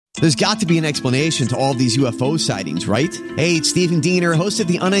There's got to be an explanation to all of these UFO sightings, right? Hey, it's Stephen Diener, host of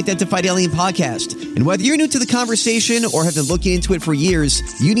the Unidentified Alien Podcast. And whether you're new to the conversation or have been looking into it for years,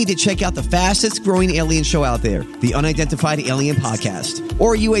 you need to check out the fastest growing alien show out there, the Unidentified Alien Podcast,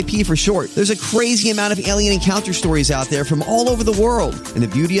 or UAP for short. There's a crazy amount of alien encounter stories out there from all over the world. And the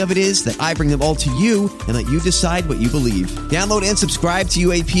beauty of it is that I bring them all to you and let you decide what you believe. Download and subscribe to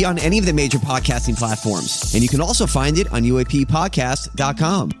UAP on any of the major podcasting platforms. And you can also find it on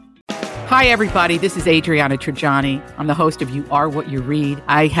UAPpodcast.com. Hi, everybody. This is Adriana Trajani. I'm the host of You Are What You Read.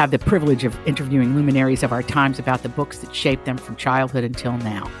 I have the privilege of interviewing luminaries of our times about the books that shaped them from childhood until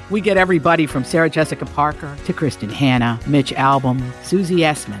now. We get everybody from Sarah Jessica Parker to Kristen Hanna, Mitch Albom, Susie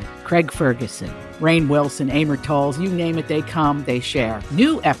Essman, Craig Ferguson, Rainn Wilson, Amor Tolls, you name it, they come, they share.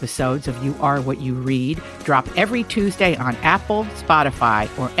 New episodes of You Are What You Read drop every Tuesday on Apple, Spotify,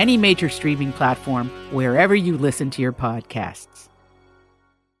 or any major streaming platform wherever you listen to your podcasts.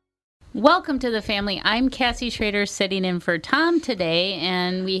 Welcome to the family. I'm Cassie Schrader sitting in for Tom today,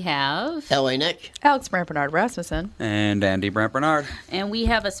 and we have... L.A. Nick. Alex Brandt Bernard Rasmussen. And Andy Brandt Bernard. And we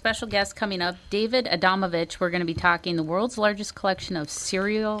have a special guest coming up, David Adamovich. We're going to be talking the world's largest collection of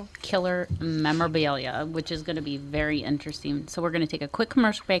serial killer memorabilia, which is going to be very interesting. So we're going to take a quick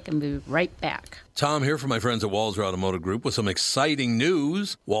commercial break and be right back. Tom here from my friends at Walzer Automotive Group with some exciting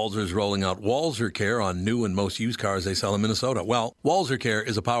news. Walzer's rolling out Walzer Care on new and most used cars they sell in Minnesota. Well, Walzer Care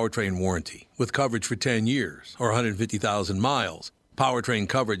is a powertrain warranty with coverage for 10 years or 150,000 miles. Powertrain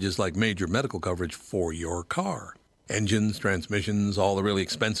coverage is like major medical coverage for your car. Engines, transmissions, all the really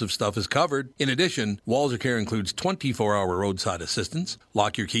expensive stuff is covered. In addition, Walzer Care includes 24-hour roadside assistance.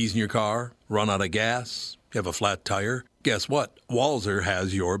 Lock your keys in your car, run out of gas, you have a flat tire. Guess what? Walzer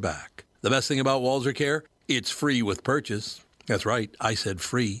has your back. The best thing about Walzer Care, it's free with purchase. That's right, I said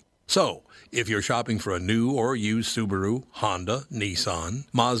free. So, if you're shopping for a new or used Subaru, Honda, Nissan,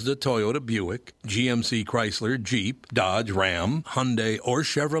 Mazda, Toyota, Buick, GMC, Chrysler, Jeep, Dodge, Ram, Hyundai, or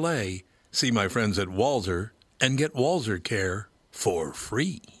Chevrolet, see my friends at Walzer and get Walzer Care for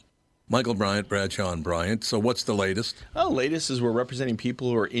free. Michael Bryant, Bradshaw and Bryant. So what's the latest? Well, the latest is we're representing people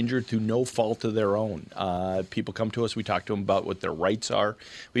who are injured through no fault of their own. People come to us. We talk to them about what their rights are.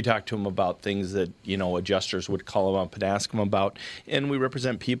 We talk to them about things that, adjusters would call them up and ask them about. And we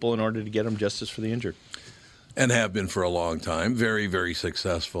represent people in order to get them justice for the injured. And have been for a long time. Very, very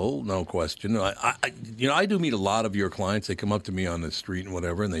successful, no question. I do meet a lot of your clients. They come up to me on the street and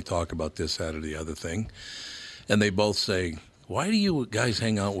whatever, and they talk about this, that, or the other thing. And they both say, why do you guys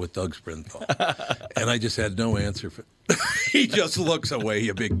hang out with Doug Sprinthal? And I just had no answer for it. He just looks away,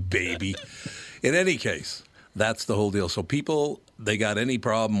 you big baby. In any case, that's the whole deal. So people, they got any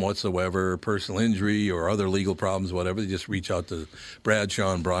problem whatsoever, personal injury or other legal problems, whatever, they just reach out to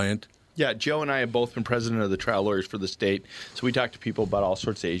Bradshaw and Bryant. Yeah, Joe and I have both been president of the trial lawyers for the state, so we talk to people about all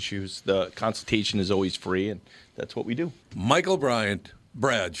sorts of issues. The consultation is always free, and that's what we do. Michael Bryant,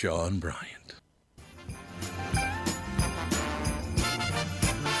 Bradshaw and Bryant.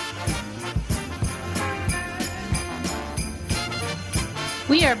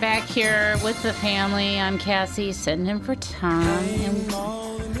 We are back here with the family. I'm Cassie, sitting in for Tom.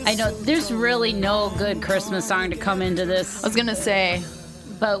 And I know there's really no good Christmas song to come into this. I was going to say,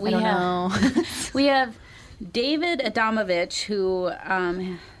 but we have we have David Adamovich, who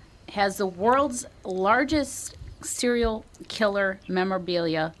has the world's largest serial killer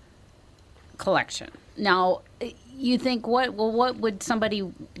memorabilia collection. Now, you think, what would somebody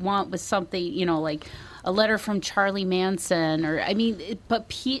want with something, like a letter from Charlie Manson, it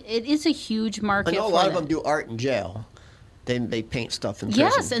is a huge market. I know a lot of them do art in jail. They paint stuff in prison.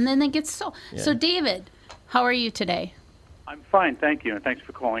 Yes, and then they get sold. Yeah. So, David, how are you today? I'm fine, thank you, and thanks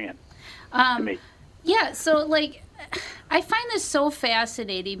for calling in to me. Yeah, so, I find this so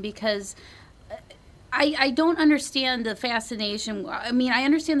fascinating because I don't understand the fascination. I mean, I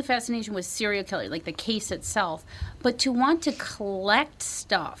understand the fascination with serial killer, like the case itself, but to want to collect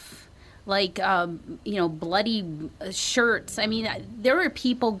stuff, like, bloody shirts. I mean, there were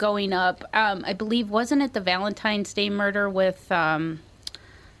people going up, I believe, wasn't it the Valentine's Day murder with,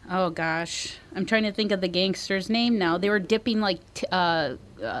 oh gosh, I'm trying to think of the gangster's name now. They were dipping, their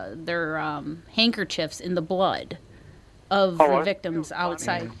handkerchiefs in the blood of the victims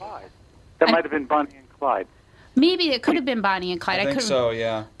outside. That might have been Bonnie and Clyde. Maybe it could have been Bonnie and Clyde. I think so,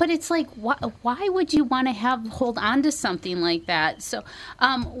 yeah. But it's like, why would you want to hold on to something like that? So,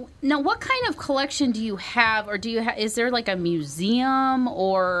 now, what kind of collection do you have, or is there like a museum,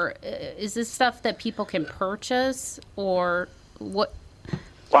 or is this stuff that people can purchase, or what?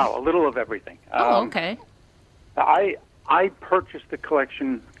 Wow, a little of everything. Oh, okay. I purchased the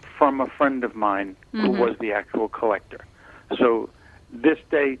collection from a friend of mine who was the actual collector. So this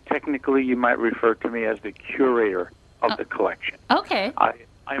day, technically, you might refer to me as the curator of the collection. Okay.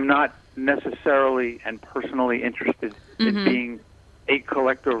 I'm not necessarily and personally interested in being a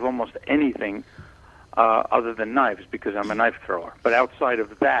collector of almost anything other than knives, because I'm a knife thrower. But outside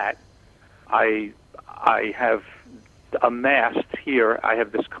of that, I have amassed here. I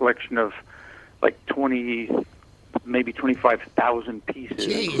have this collection of like 20, maybe 25,000 pieces,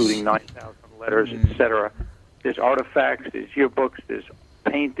 including 9,000 letters, etc. There's artifacts, there's yearbooks, there's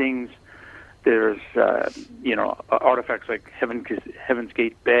paintings, there's artifacts like Heaven's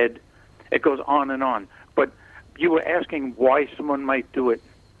Gate bed. It goes on and on. But you were asking why someone might do it.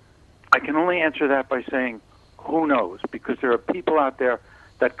 I can only answer that by saying, who knows? Because there are people out there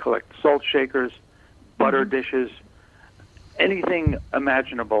that collect salt shakers, butter dishes, anything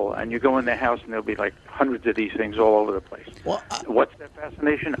imaginable, and you go in their house and there'll be like hundreds of these things all over the place. Well, what's their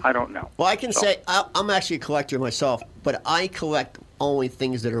fascination? I don't know. Well, I can say I'm actually a collector myself, but I collect only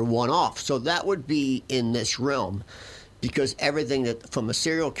things that are one-off. So that would be in this realm, because everything that from a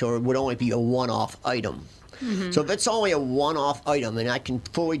serial killer would only be a one-off item. So if it's only a one-off item, and I can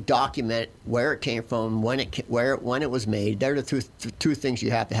fully document where it came from, when it was made, they're the two things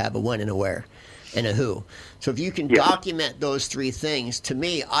you have to have: a when and a where, and a who. So if you can document those three things, to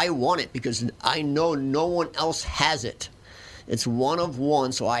me, I want it because I know no one else has it. It's one of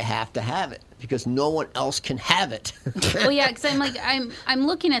one, so I have to have it because no one else can have it. Well, yeah, because I'm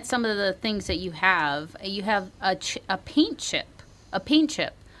looking at some of the things that you have. You have a paint chip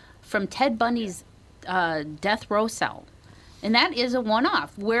from Ted Bundy's death row cell, and that is a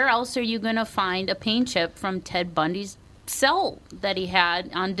one-off. Where else are you going to find a paint chip from Ted Bundy's cell that he had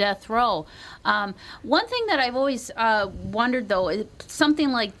on death row? One thing that I've always wondered, though, is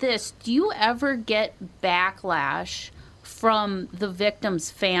something like this: do you ever get backlash from the victim's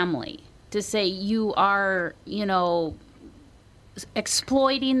family to say you are,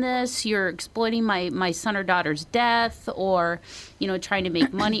 exploiting this, you're exploiting my son or daughter's death, or trying to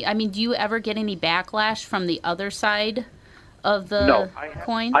make money? I mean, do you ever get any backlash from the other side of the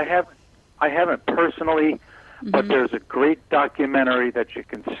coin? I haven't personally, but there's a great documentary that you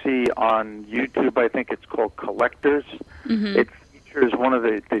can see on YouTube. I think it's called Collectors. It features one of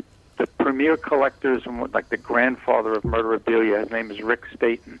the premier collectors, and like the grandfather of murderabilia. His name is Rick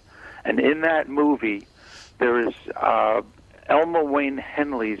Staten, and in that movie there is Elma Wayne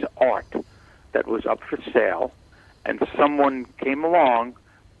Henley's art that was up for sale, and someone came along,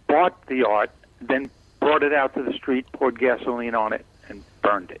 bought the art, then brought it out to the street, poured gasoline on it, and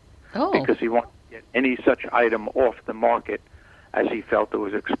burned it. Because he wanted to get any such item off the market, as he felt it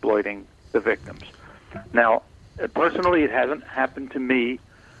was exploiting the victims. Now, personally, it hasn't happened to me,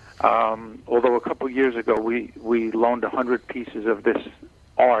 although a couple years ago we loaned 100 pieces of this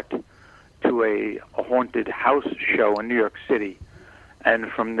art to a haunted house show in New York City.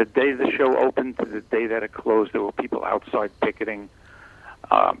 And from the day the show opened to the day that it closed, there were people outside picketing,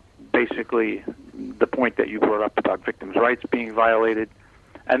 basically the point that you brought up about victims' rights being violated.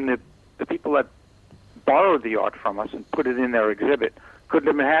 And the people that borrowed the art from us and put it in their exhibit couldn't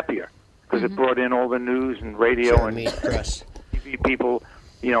have been happier, because it brought in all the news and radio and press. TV people.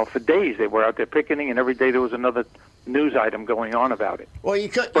 For days they were out there picketing, and every day there was another news item going on about it. Well, you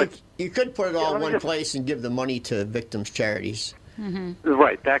could put it all in one place and give the money to victims' charities.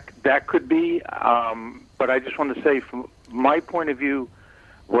 Right, that could be. But I just want to say, from my point of view,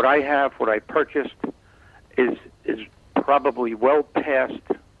 what I purchased, is probably well past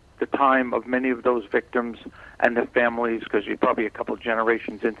the time of many of those victims and the families, because you're probably a couple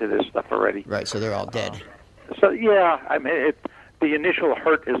generations into this stuff already. Right, so they're all dead. So yeah, I mean, the initial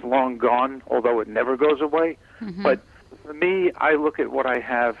hurt is long gone, although it never goes away. But for me, I look at what I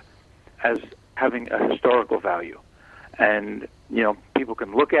have as having a historical value. And, people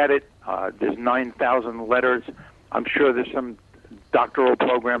can look at it. There's 9,000 letters. I'm sure there's some doctoral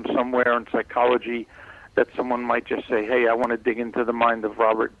program somewhere in psychology that someone might just say, hey, I want to dig into the mind of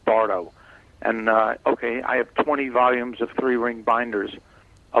Robert Bardo. And, okay, I have 20 volumes of 3-ring binders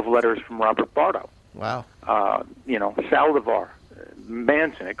of letters from Robert Bardo. Wow. Saldivar,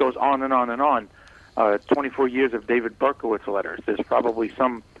 Manson, it goes on and on and on. 24 years of David Berkowitz letters. There's probably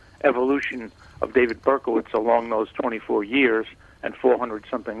some evolution of David Berkowitz along those 24 years and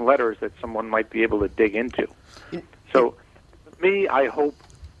 400-something letters that someone might be able to dig into. So, for me, I hope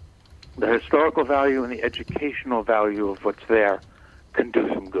the historical value and the educational value of what's there can do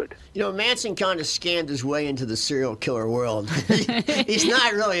some good. Manson kind of scammed his way into the serial killer world. He's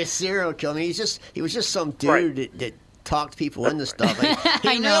not really a serial killer. I mean, he was just some dude that talked people into stuff.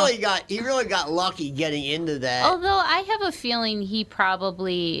 He really got lucky getting into that. Although I have a feeling he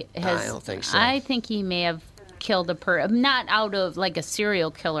probably has. I don't think so. I think he may have killed not out of like a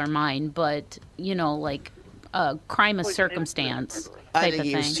serial killer mind, but like a crime of circumstance I type think of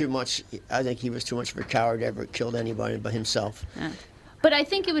he thing. was too much. I think he was too much of a coward to ever killed anybody but himself. Yeah. But I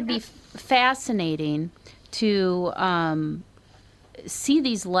think it would be fascinating to see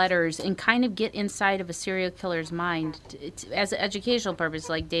these letters and kind of get inside of a serial killer's mind as an educational purpose,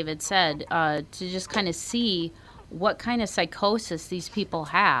 like David said, to just kind of see what kind of psychosis these people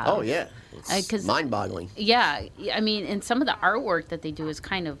have. Oh, yeah. It's mind-boggling. Yeah. I mean, and some of the artwork that they do is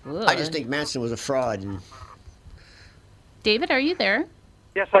kind of... Ugh. I just think Manson was a fraud. And David, are you there?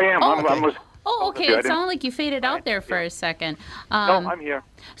 Yes, I am. Oh, I'm listening. Oh, okay. It sounded like you faded out there for a second. No, I'm here.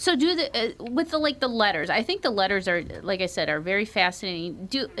 So with the letters. I think the letters are, like I said, are very fascinating.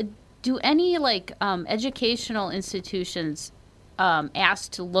 Do any educational institutions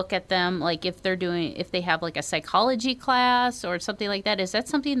ask to look at them, like if they have like a psychology class or something like that? Is that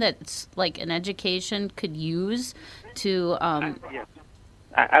something that's like an education could use to? Yes,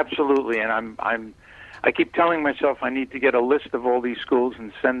 absolutely. And I keep telling myself I need to get a list of all these schools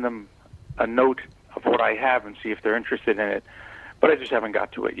and send them a note of what I have and see if they're interested in it. But I just haven't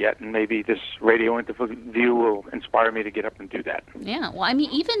got to it yet, and maybe this radio interview will inspire me to get up and do that. Yeah, well, I mean,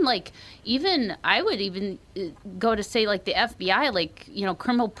 even I would even go to say like the FBI, like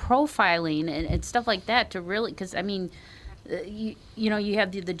criminal profiling and stuff like that to really, because I mean, you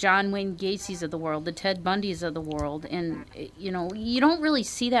have the John Wayne Gacy's of the world, the Ted Bundys of the world, and you don't really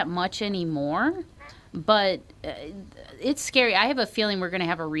see that much anymore. But it's scary. I have a feeling we're going to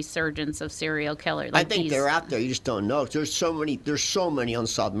have a resurgence of serial killers. I think they're out there. You just don't know. There's so many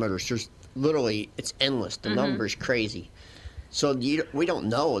unsolved murders. There's literally, it's endless. The number's crazy. So we don't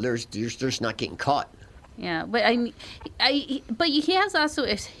know. There's not getting caught. Yeah, but but he has also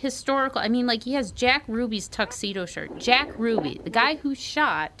a historical. I mean, like he has Jack Ruby's tuxedo shirt. Jack Ruby, the guy who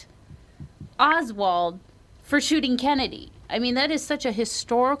shot Oswald for shooting Kennedy. I mean, that is such a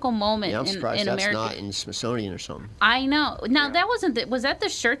historical moment I'm surprised in that's America. not in Smithsonian or something. I know. Now that wasn't. Was that the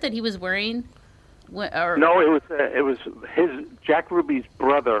shirt that he was wearing? No, it was his Jack Ruby's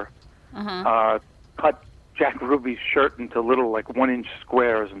brother cut Jack Ruby's shirt into little 1-inch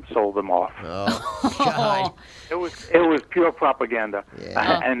squares and sold them off. Oh God! It was pure propaganda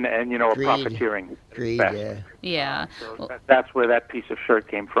and a Greed. profiteering. Greed, yeah. So that's where that piece of shirt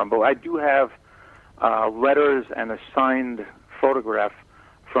came from. But I do have letters and a signed photograph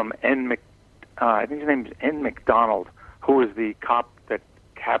from I think his name is N. McDonald, who was the cop that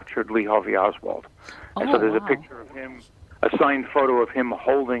captured Lee Harvey Oswald. And so there's a picture of him, a signed photo of him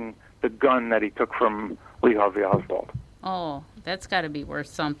holding the gun that he took from Lee Harvey Oswald. Oh, that's got to be worth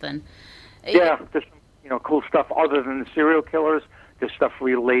something. Yeah, there's some, cool stuff other than the serial killers. There's stuff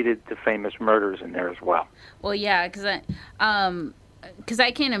related to famous murders in there as well. Well, yeah, because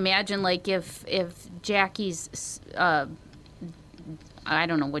I can't imagine if Jackie's I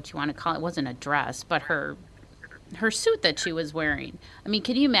don't know what you want to call it. It wasn't a dress, but her suit that she was wearing. I mean,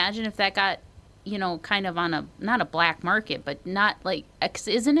 can you imagine if that got kind of on not a black market, but not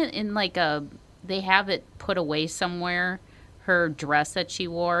isn't it in they have it put away somewhere, her dress that she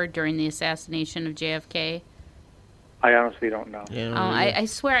wore during the assassination of JFK? I honestly don't know. Yeah, I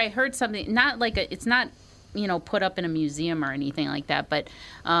swear I heard something, not it's not put up in a museum or anything like that, but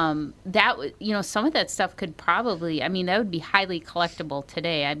that some of that stuff could probably, that would be highly collectible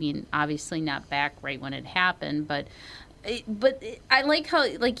today. I mean, obviously not back right when it happened, but I like how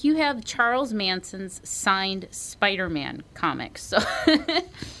you have Charles Manson's signed Spider-Man comics. So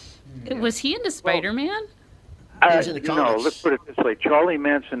was he into Spider-Man? Let's put it this way. Charlie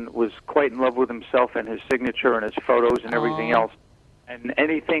Manson was quite in love with himself and his signature and his photos and everything else. And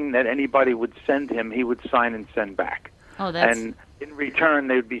anything that anybody would send him, he would sign and send back. Oh, that's... And in return,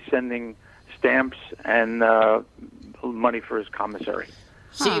 they would be sending stamps and money for his commissary.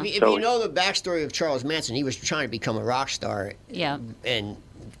 See, if you know the backstory of Charles Manson, he was trying to become a rock star. Yeah. And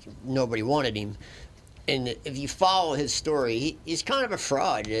nobody wanted him. And if you follow his story, he's kind of a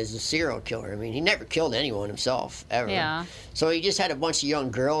fraud as a serial killer. I mean, he never killed anyone himself, ever. Yeah. So he just had a bunch of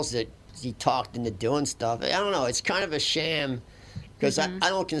young girls that he talked into doing stuff. I don't know. It's kind of a sham. Because I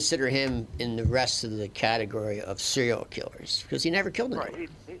don't consider him in the rest of the category of serial killers, because he never killed anyone.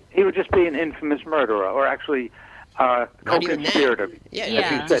 Right. He would just be an infamous murderer, or actually co-conspirator. Yeah.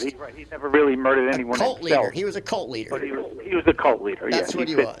 As you said, he never really murdered anyone Cult himself. leader. He was a cult leader. But he was a cult leader. That's what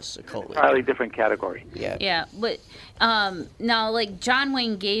he was, a cult leader. Entirely different category. Yeah. Yeah, but now, John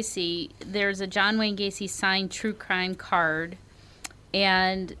Wayne Gacy, there's a John Wayne Gacy signed true crime card,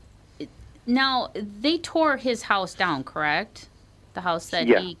 and now they tore his house down, correct? The house that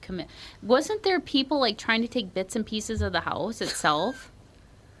he committed. Wasn't there people trying to take bits and pieces of the house itself?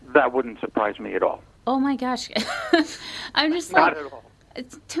 That wouldn't surprise me at all. Oh my gosh. I'm just Not like, at all.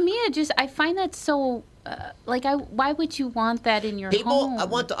 to me, I find that so, why would you want that in your home? I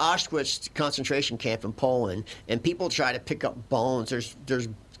went to Auschwitz concentration camp in Poland, and people try to pick up bones. There's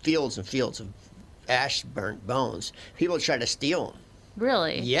fields and fields of ash-burnt bones. People try to steal them.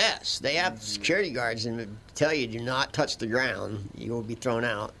 Really? Yes, they have security guards and tell you do not touch the ground. You will be thrown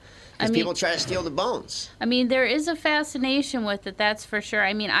out. Because people try to steal the bones. I mean, there is a fascination with it, that's for sure.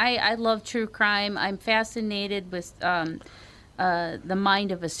 I mean, I love true crime. I'm fascinated with the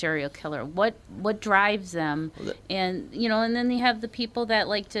mind of a serial killer. What drives them? And and then they have the people that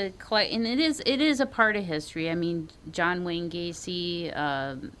like to collect. And it is a part of history. I mean, John Wayne Gacy,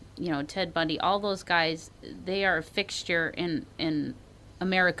 Ted Bundy, all those guys. They are a fixture in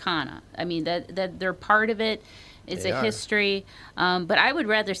Americana. I mean, that they're part of it. It's a history, but I would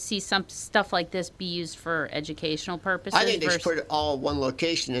rather see some stuff like this be used for educational purposes. I think they should put it all in one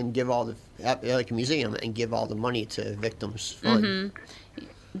location and give all like a museum and give all the money to victims' fund. Mm-hmm.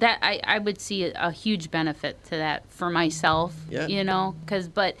 That I would see a huge benefit to that for myself. Yeah.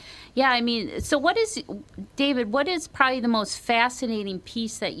 I mean, so David? What is probably the most fascinating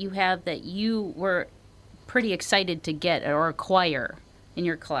piece that you have that you were pretty excited to get or acquire in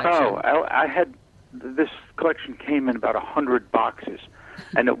your collection? Oh, I had. This collection came in about 100 boxes,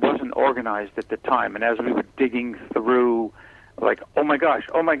 and it wasn't organized at the time. And as we were digging through, like, oh my gosh,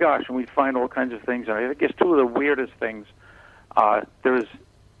 and we'd find all kinds of things. And I guess two of the weirdest things, there's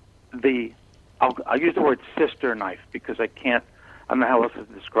I'll use the word sister knife because I don't know how else to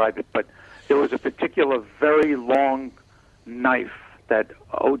describe it, but there was a particular very long knife that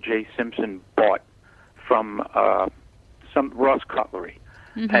O.J. Simpson bought from some Ross Cutlery.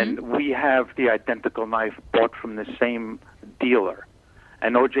 Mm-hmm. And we have the identical knife bought from the same dealer.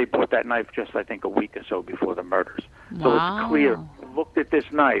 And O.J. bought that knife just, I think, a week or so before the murders. Wow. So it's clear. If you looked at this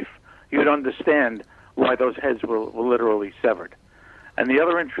knife, you'd understand why those heads were literally severed. And the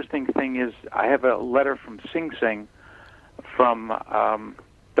other interesting thing is I have a letter from Sing Sing from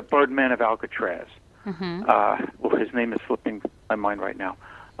the Birdman of Alcatraz. Mm-hmm. His name is slipping my mind right now.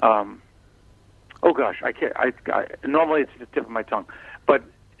 Oh, gosh, I can't. Normally it's the tip of my tongue. But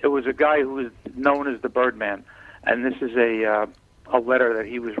it was a guy who was known as the Birdman, and this is a letter that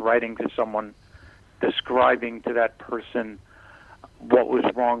he was writing to someone describing to that person what was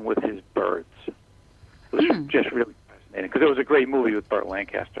wrong with his birds. It was just really fascinating, because it was a great movie with Burt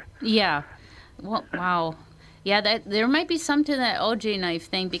Lancaster. Yeah. Well, wow. Yeah, there might be some to that O.J. knife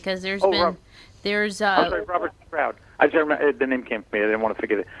thing, because there's I'm sorry, Robert Stroud. The name came to me. I didn't want to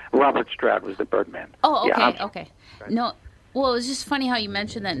forget it. Robert Stroud was the Birdman. Oh, okay, yeah, okay. No. Well, it was just funny how you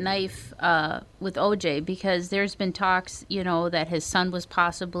mentioned that knife with O.J., because there's been talks, that his son was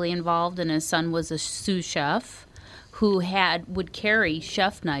possibly involved, and his son was a sous chef who would carry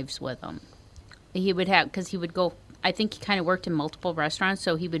chef knives with him. He would have, because he would go, I think he kind of worked in multiple restaurants,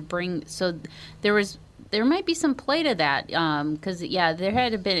 so he would bring, so there might be some play to that, because, it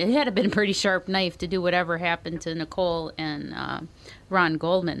had been a pretty sharp knife to do whatever happened to Nicole and Ron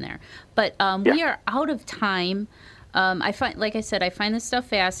Goldman there. But we are out of time. I find this stuff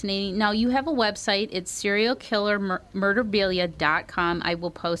fascinating. Now, you have a website. It's serialkillermurderabilia.com. I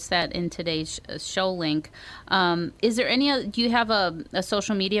will post that in today's show link. Is there do you have a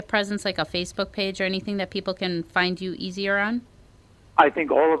social media presence, like a Facebook page or anything that people can find you easier on? I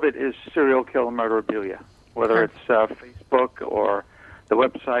think all of it is Serial Killer Murderabilia, whether it's Facebook or the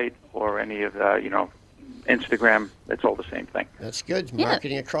website or any of the, Instagram. It's all the same thing. That's good.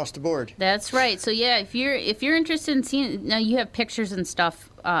 Marketing across the board. That's right. So if you're interested in seeing, now you have pictures and stuff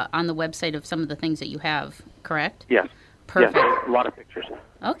on the website of some of the things that you have, correct? Yes. Perfect. Yes, a lot of pictures.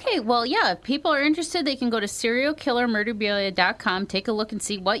 Okay, well, if people are interested, they can go to serialkillermurderabilia.com, take a look and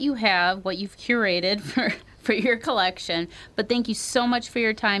see what you have, what you've curated for your collection. But thank you so much for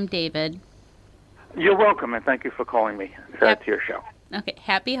your time, David. You're welcome, and thank you for calling me to your show. Okay,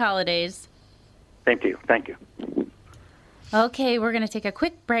 happy holidays. Thank you. Thank you. Okay, we're going to take a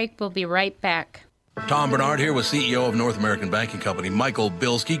quick break. We'll be right back. Tom Bernard here with CEO of North American Banking Company, Michael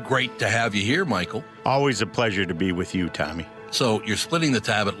Bilski. Great to have you here, Michael. Always a pleasure to be with you, Tommy. So you're splitting the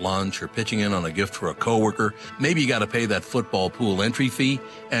tab at lunch or pitching in on a gift for a coworker. Maybe you got to pay that football pool entry fee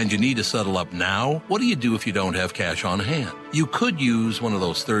and you need to settle up now. What do you do if you don't have cash on hand? You could use one of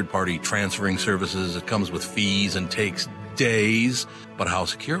those third-party transferring services. It comes with fees and takes days. But how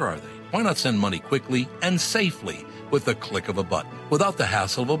secure are they? Why not send money quickly and safely with the click of a button without the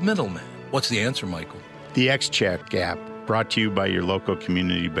hassle of a middleman? What's the answer, Michael? The XCheck app, brought to you by your local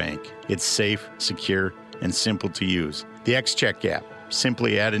community bank. It's safe, secure, and simple to use. The XCheck app.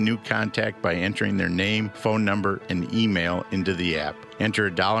 Simply add a new contact by entering their name, phone number, and email into the app. Enter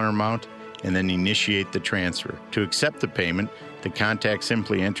a dollar amount, and then initiate the transfer. To accept the payment, the contact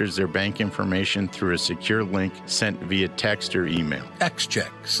simply enters their bank information through a secure link sent via text or email.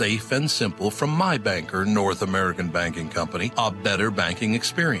 XCheck, safe and simple from my banker, North American Banking Company, a better banking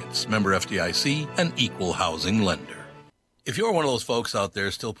experience. Member FDIC, an equal housing lender. If you're one of those folks out there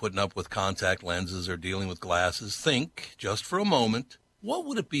still putting up with contact lenses or dealing with glasses, think, just for a moment, what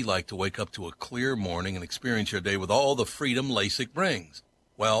would it be like to wake up to a clear morning and experience your day with all the freedom LASIK brings?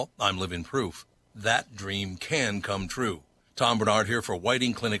 Well, I'm living proof. That dream can come true. Tom Bernard here for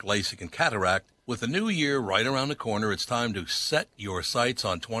Whiting Clinic LASIK and Cataract. With the new year right around the corner, it's time to set your sights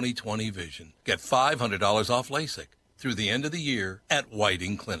on 2020 vision. Get $500 off LASIK through the end of the year at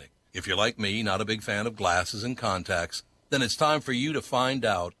Whiting Clinic. If you're like me, not a big fan of glasses and contacts, then it's time for you to find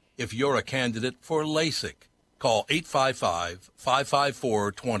out if you're a candidate for LASIK. Call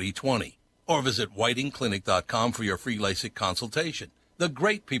 855-554-2020 or visit whitingclinic.com for your free LASIK consultation. The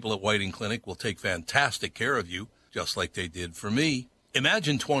great people at Whiting Clinic will take fantastic care of you, just like they did for me.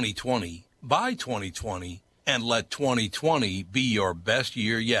 Imagine 2020, buy 2020, and let 2020 be your best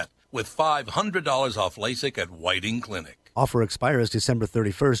year yet with $500 off LASIK at Whiting Clinic. Offer expires December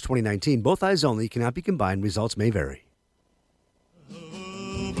 31st, 2019. Both eyes only, cannot be combined. Results may vary.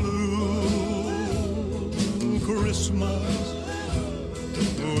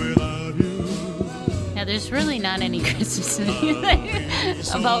 Yeah, there's really not any Christmas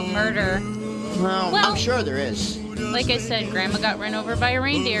about murder. Well, I'm sure there is. Like I said, Grandma got run over by a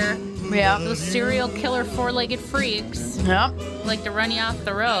reindeer. Yeah. Those serial killer four-legged freaks. Yeah. Like to run you off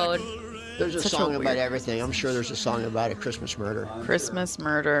the road. There's a Such a song about weird- everything. I'm sure there's a song about a Christmas murder. Christmas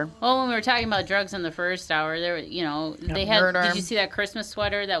murder. Well, when we were talking about drugs in the first hour, there, they had. murder. Did you see that Christmas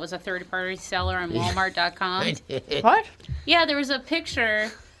sweater that was a third-party seller on Walmart.com? What? Yeah, there was a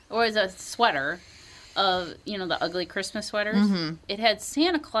picture, or it was a sweater of the ugly Christmas sweaters. Mm-hmm. It had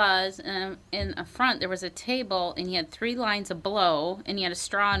Santa Claus, and in the front there was a table, and he had 3 lines of blow, and he had a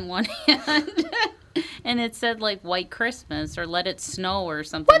straw in one hand. And it said, like, White Christmas or Let It Snow or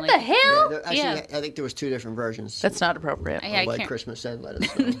something What like the that. hell? Actually, Yeah. I think there was 2 different versions. That's not appropriate. I White can't- Christmas and Let It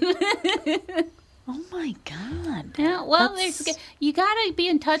Snow. Oh my God. Yeah, well, That's- you gotta be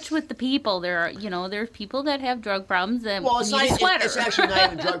in touch with the people. There are, there's people that have drug problems that Well, it's need not. a sweater. It's actually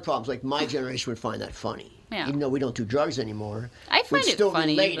not even drug problems. Like my generation would find that funny. Yeah. Even though we don't do drugs anymore, I find we'd it still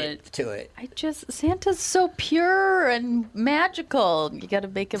funny, relate but it to it. Santa's so pure and magical. You got to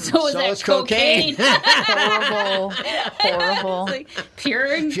make him so is So that it's cocaine. horrible. Horrible. It's like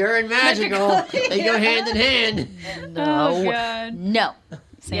pure and Pure and magical. They go hand in hand. No. Oh, God. No.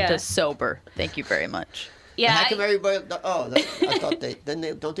 Santa's Yeah. sober. Thank you very much. Yeah, How come everybody? I thought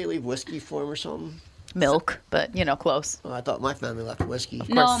don't they leave whiskey for him or something? Milk, but close. Oh, I thought my family left whiskey.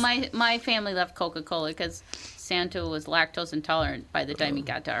 no, my family left Coca-Cola because Santa was lactose intolerant by the time he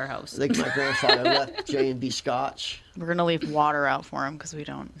got to our house. I think my grandfather left J&B Scotch. We're gonna leave water out for him because we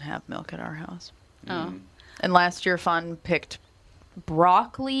don't have milk at our house. Oh. And last year, Fun picked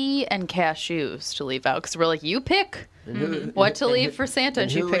broccoli and cashews to leave out because we're like, you pick what to leave for Santa,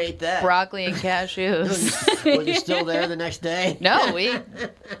 and she who ate picked that? broccoli and cashews. Was he still there the next day? No, we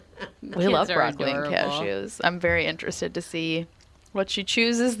love are broccoli and adorable. cashews. I'm very interested to see what she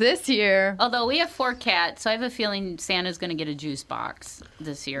chooses this year. Although we have 4 cats, so I have a feeling Santa's going to get a juice box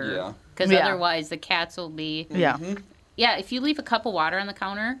this year. Yeah. Because Yeah. otherwise the cats will be... Yeah. Yeah, if you leave a cup of water on the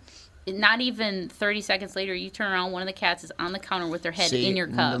counter, not even 30 seconds later, you turn around, one of the cats is on the counter with their head See, in your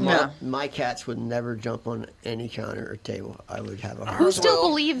cup. My cats would never jump on any counter or table. I would have a Who still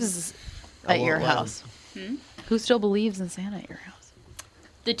believes I at your won't let 'em. house? Who still believes in Santa at your house?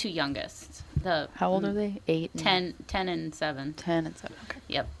 The 2 youngest. How old are they? 8 and 10 and 7. 10 and 7. Okay.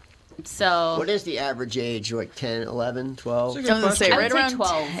 Yep. So... What is the average age? Like 10, 11, 12? I was gonna say I would right say around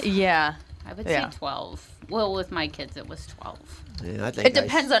 12. Yeah. I would Yeah. say 12. Well, with my kids, it was 12. Yeah, I think It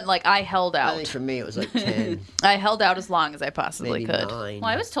depends on, like, I held I think out. for me it was like 10, I held out as long as I possibly maybe could. 9. Well,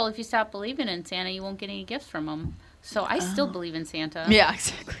 I was told if you stop believing in Santa, you won't get any gifts from him. So I still believe in Santa. Yeah,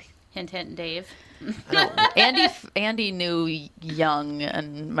 exactly. Hint, hint, Dave. Andy knew young,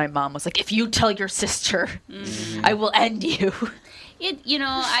 and my mom was like, if you tell your sister, I will end you.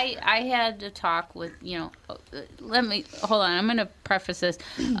 I had a talk with, let me, hold on, I'm going to preface this.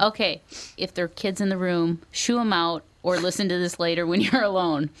 Okay, if there are kids in the room, shoo them out or listen to this later when you're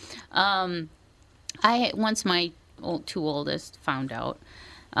alone. Once my 2 oldest found out,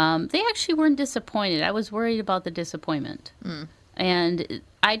 they actually weren't disappointed. I was worried about the disappointment. And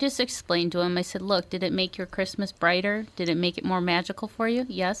I just explained to him, I said, look, did it make your Christmas brighter? Did it make it more magical for you?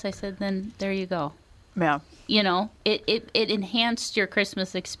 Yes. I said, then there you go. Yeah. It enhanced your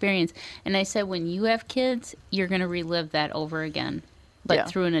Christmas experience. And I said, when you have kids, you're going to relive that over again. but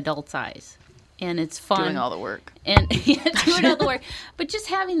through an adult's eyes. And it's fun. Doing all the work. And doing all the work. But just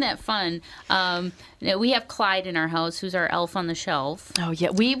having that fun. We have Clyde in our house, who's our elf on the shelf. Oh, yeah.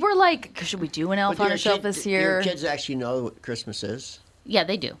 We were like, should we do an elf on the shelf this year? Your kids actually know what Christmas is? Yeah,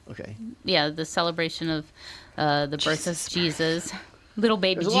 they do. Okay. Yeah, the celebration of the birth of Jesus. Little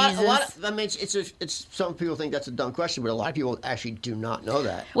baby Jesus. A lot of, I mean, it's some people think that's a dumb question, but a lot of people actually do not know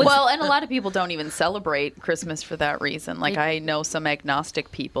that. Well, and a lot of people don't even celebrate Christmas for that reason. Like, I know some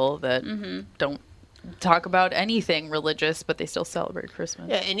agnostic people that don't talk about anything religious, but they still celebrate Christmas.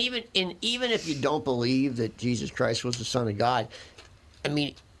 Yeah, and even if you don't believe that Jesus Christ was the Son of God, I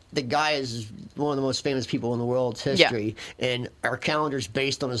mean, the guy is one of the most famous people in the world's history, and our calendar's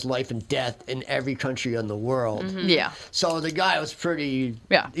based on his life and death in every country in the world. Yeah. So the guy was pretty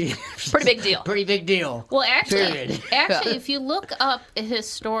pretty big deal. Pretty big deal. Well, actually, Period. if you look up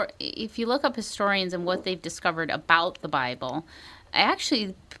historians and what they've discovered about the Bible,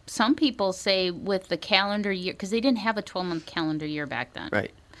 actually, some people say with the calendar year, because they didn't have a 12-month calendar year back then,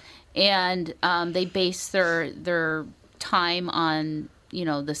 right? And they base their time on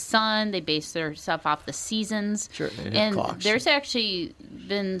the sun. They base their stuff off the seasons. Sure. And there's actually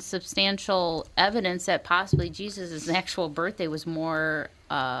been substantial evidence that possibly Jesus' actual birthday was more,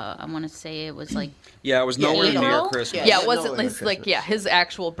 I want to say it was like... Yeah, it was nowhere near Christmas. Yeah, it wasn't his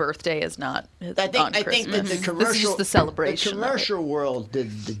actual birthday is not I think that the commercial... This is just the celebration. The commercial world did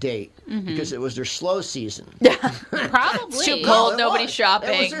the date because it was their slow season. Yeah. Probably. It's too cold, nobody's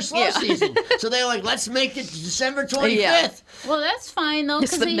shopping. It was their slow season. So they were like, let's make it December 25th. Yeah. Well, that's fine, though,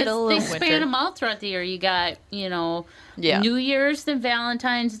 because they span them all throughout the year. You got, New Year's, then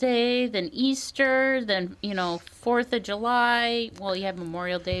Valentine's Day, then Easter, then, 4th of July. Well, you have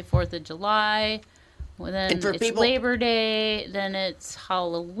Memorial Day, 4th of July. Well, then it's Labor Day, then it's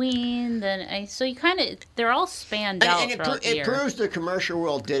Halloween, so you they're all spanned out throughout the year. It proves the commercial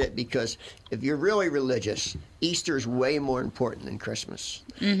world did it because if you're really religious, Easter is way more important than Christmas.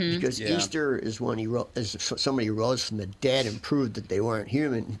 Mm-hmm. Because Easter is when somebody rose from the dead and proved that they weren't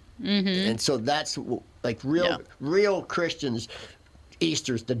human. Mm-hmm. And so that's like real Christians.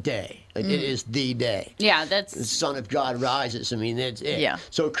 Easter's the day. Like, it is the day. Yeah, that's... The Son of God rises. I mean, it's it. Yeah.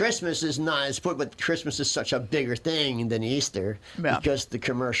 So Christmas is not as important, but Christmas is such a bigger thing than Easter because the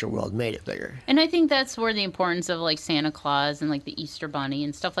commercial world made it bigger. And I think that's where the importance of, like, Santa Claus and, like, the Easter Bunny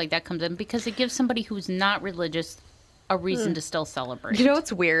and stuff like that comes in because it gives somebody who's not religious a reason to still celebrate. You know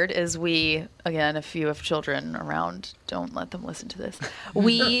what's weird is if you have children around, don't let them listen to this.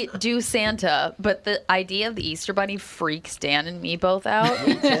 We do Santa, but the idea of the Easter Bunny freaks Dan and me both out.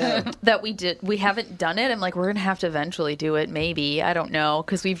 That we haven't done it. I'm like, we're going to have to eventually do it, maybe. I don't know,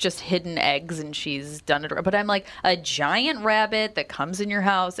 because we've just hidden eggs and she's done it. But I'm like, a giant rabbit that comes in your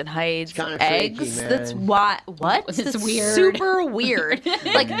house and hides eggs? Freaky, that's what? It's weird. Super weird.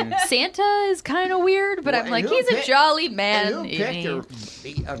 Like, Santa is kind of weird, but I'm like, he's a jolly man. And who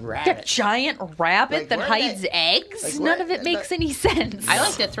picked a rabbit? A giant rabbit that hides eggs? None of it makes any sense. I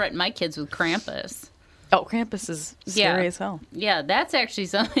like to threaten my kids with Krampus. Oh, Krampus is scary as hell. Yeah, that's actually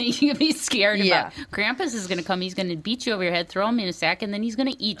something you can be scared about. Krampus is going to come. He's going to beat you over your head, throw him in a sack, and then he's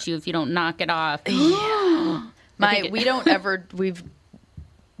going to eat you if you don't knock it off. Yeah. We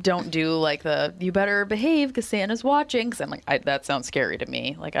don't do like you better behave because Santa's watching. Because I'm like, that sounds scary to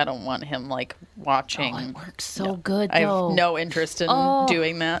me. Like, I don't want him like watching. Oh, it works so good, though. I have no interest in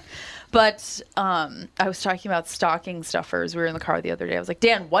doing that. But I was talking about stocking stuffers. We were in the car the other day. I was like,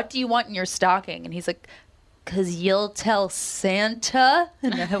 Dan, what do you want in your stocking? And he's like, because you'll tell Santa.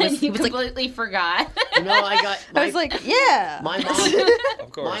 And he was completely forgot. I was like, yeah. My mom,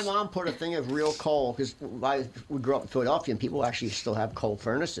 of course. My mom put a thing of real coal because we grew up in Philadelphia and people actually still have coal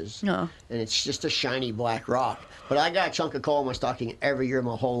furnaces. No. And it's just a shiny black rock. But I got a chunk of coal in my stocking every year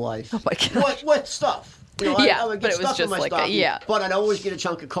my whole life. Oh my God. What stuff? I would get stuff in my stocking. But I'd always get a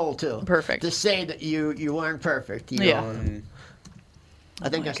chunk of coal too. Perfect. To say that you weren't perfect. You know? I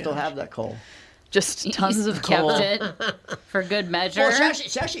think I still have that coal. Just tons of coal. Kept it for good measure. Well,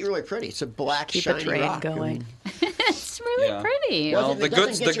 it's actually really pretty. It's a black, shiny rock. Going. It's really pretty. Well, the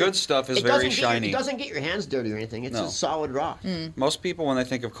good stuff is very shiny. It doesn't get your hands dirty or anything. It's a solid rock. Most people, when they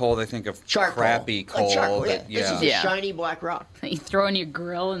think of coal, they think of charcoal. Crappy coal. Like charcoal, This is a shiny black rock. You throw in your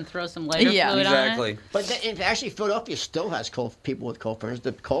grill and throw some lighter fluid on it. Exactly. But actually, Philadelphia still has people with coal furnaces.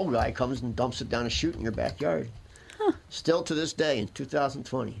 The coal guy comes and dumps it down a chute in your backyard. Huh. Still to this day in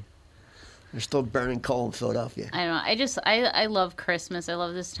 2020. They're still burning coal in Philadelphia. I don't know. I love Christmas. I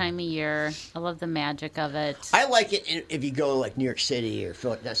love this time of year. I love the magic of it. I like it if you go to like New York City or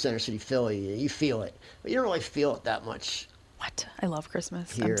Center City, Philly. You feel it. But you don't really feel it that much What? I love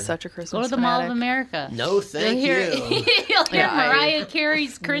Christmas. Here. I'm such a Christmas Go to the fanatic. Mall of America. No, thank you. You'll hear Mariah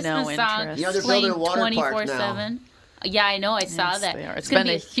Carey's Christmas song You know, they're building a water park now. 24/7. Yeah, I know. I saw that. It's been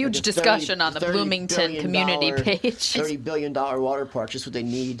a huge discussion on the $30 Bloomington billion community page. $30 billion water park, just what they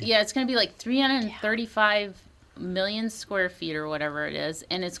need. Yeah, it's going to be like 335 million square feet or whatever it is,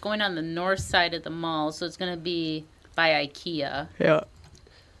 and it's going on the north side of the mall, so it's going to be by IKEA. Yeah.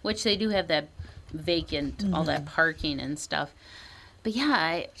 Which they do have that vacant, all that parking and stuff. But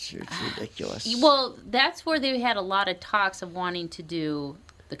yeah, It's ridiculous. well, that's where they had a lot of talks of wanting to do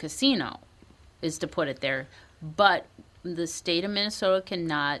the casino, is to put it there. But the state of Minnesota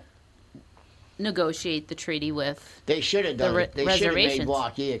cannot negotiate the treaty with They should have done it. They should have made reservations.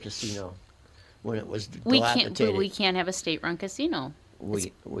 Block E a casino when it was We dilapidated. can't have a state-run casino.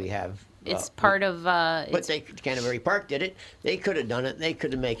 We have. It's part of. But Canterbury Park did it. They could have done it. They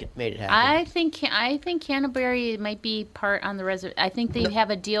could have made it happen. I think Canterbury might be part on the reservation. I think they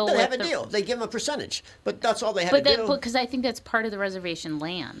have a deal. They with have a deal. They give them a percentage, but that's all they had to do. Because I think that's part of the reservation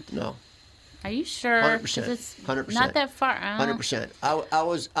land. No. Are you sure? 100%. It's 100%. not that far. 100%.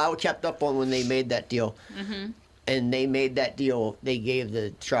 I kept up on when they made that deal, and they made that deal. They gave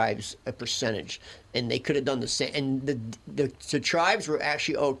the tribes a percentage, and they could have done the same. And the tribes were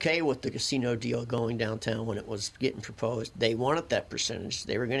actually okay with the casino deal going downtown when it was getting proposed. They wanted that percentage.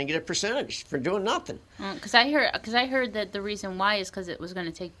 They were going to get a percentage for doing nothing. Because I heard that the reason why is because it was going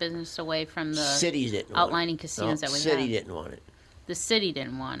to take business away from the City didn't outlining want it. casinos that we City have. didn't want it. The city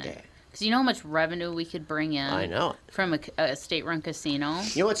didn't want it. Yeah. Because you know how much revenue we could bring in. I know. From a state-run casino.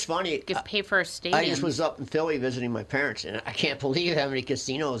 You know what's funny? Could pay for a stadium. I just was up in Philly visiting my parents, and I can't believe how many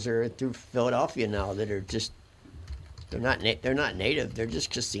casinos are through Philadelphia now that are just they're not native. They're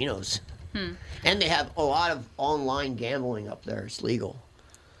just casinos, and they have a lot of online gambling up there. It's legal.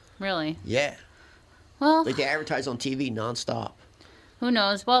 Really? Yeah. Well, Like they advertise on TV nonstop. who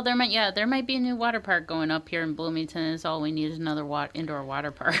knows? Well, there might be a new water park going up here in Bloomington. Is all we need is another indoor water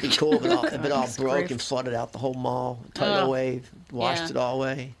park. It'd be cool if it all broke and flooded out the whole mall. Tidal wave washed it all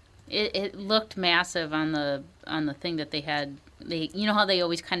away. It looked massive on the thing that they had. You know how they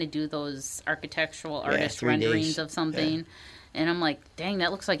always kind of do those architectural artist 3Ds. renderings of something, Yeah. and I'm like, dang,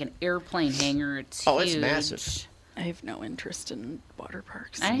 that looks like an airplane hangar. It's Oh, huge. it's massive. I have no interest in water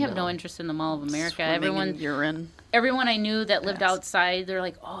parks. I have no interest in the Mall of America. Urine. Everyone I knew that lived outside, they're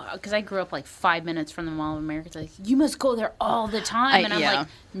like, oh, because I grew up like 5 minutes from the Mall of America. It's like, you must go there all the time. And I'm like,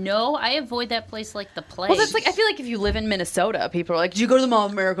 no, I avoid that place like the plague. Well, that's like, I feel like if you live in Minnesota, people are like, do you go to the Mall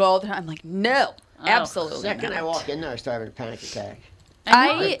of America all the time? I'm like, no, absolutely The second not. I walk in there, I start having a panic attack.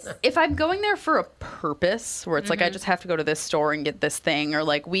 If I'm going there for a purpose, where it's like I just have to go to this store and get this thing, or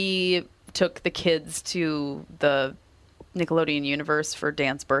like we took the kids to the Nickelodeon Universe for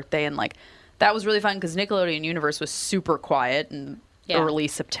Dan's birthday, and like that was really fun because Nickelodeon Universe was super quiet in early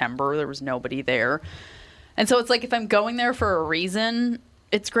September. There was nobody there, and so it's like if I'm going there for a reason,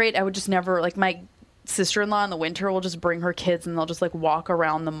 it's great. I would just never like my sister-in-law in the winter will just bring her kids and they'll just like walk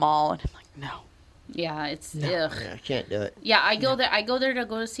around the mall, and I'm like, no. Yeah, it's ugh. Yeah, I can't do it. Yeah, I go there. I go there to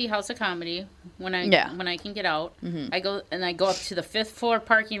go to see House of Comedy when I can get out. I go up to the 5th floor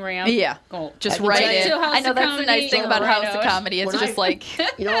parking ramp. Yeah, go just right in. to House I know of that's Comedy, the nice thing about right House of out. Comedy. It's just like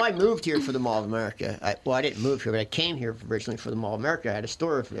You know, I moved here for the Mall of America. I didn't move here, but I came here originally for the Mall of America. I had a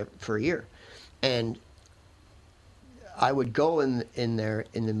store for a year, and I would go in there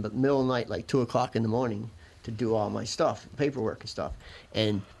in the middle of the night, like 2 o'clock in the morning, to do all my stuff, paperwork and stuff.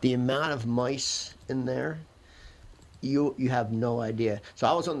 And the amount of mice in there, you have no idea. So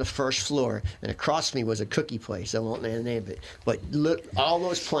I was on the first floor, and across me was a cookie place. I won't name the name of it, but look, all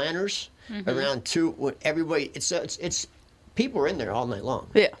those planners around 2. When everybody, it's people are in there all night long.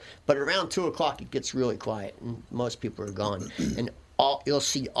 Yeah. But around 2 o'clock, it gets really quiet, and most people are gone. And you'll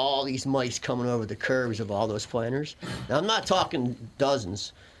see all these mice coming over the curves of all those planners. Now, I'm not talking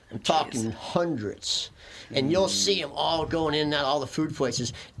dozens. I'm talking hundreds. And you'll see them all going in and out, all the food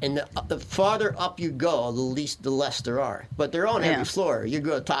places. And the farther up you go, the less there are. But they're on every floor. You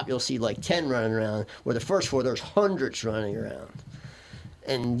go to the top, you'll see like 10 running around. Where the first floor, there's hundreds running around.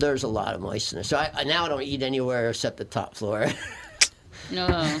 And there's a lot of mice in there. So I now don't eat anywhere except the top floor. No.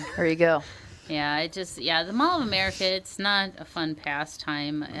 There you go. Yeah, the Mall of America, it's not a fun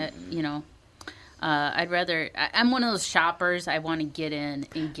pastime, I'd rather, I'm one of those shoppers, I want to get in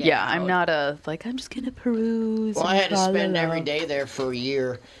and get out. I'm not I'm just going to peruse. Well, I had to spend every day there for a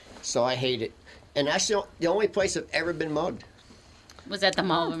year, so I hate it. And that's the only place I've ever been mugged. Was that the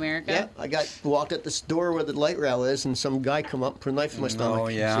Mall of America? Yeah, I walked at this door where the light rail is, and some guy come up, put a knife in my stomach. Oh,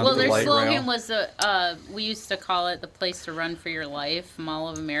 yeah. Well, their slogan was, we used to call it the place to run for your life, Mall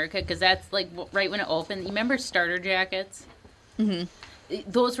of America, because that's like right when it opened. You remember starter jackets?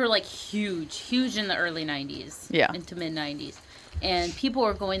 Those were like huge in the early 90s. Yeah. Into mid 90s. And people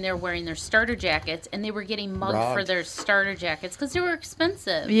were going there wearing their starter jackets, and they were getting mugged for their starter jackets because they were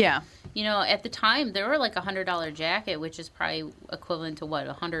expensive. Yeah. You know, at the time, they were like $100 jacket, which is probably equivalent to what,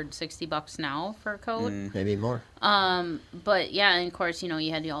 $160 now for a coat? Maybe more. But yeah, and of course, you know,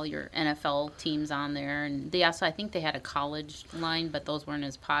 you had all your NFL teams on there, and they also, I think they had a college line, but those weren't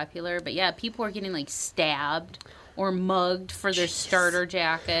as popular. But yeah, people were getting like stabbed or mugged for their starter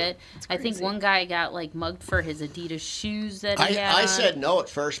jacket. I think one guy got like mugged for his Adidas shoes that he had. I said no at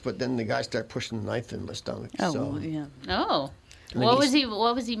first, but then the guy started pushing the knife in my stomach. Oh, so. yeah. Oh. What was he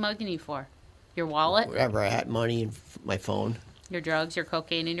mugging you for? Your wallet? Whatever. I had money and my phone. Your drugs, your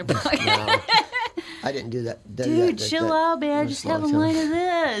cocaine in your pocket? No. I didn't do that. Dude, chill out, man. Just have a line of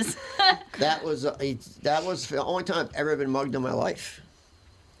this. That was the only time I've ever been mugged in my life.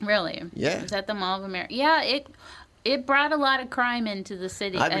 Really? Yeah. Was that the Mall of America? Yeah, it brought a lot of crime into the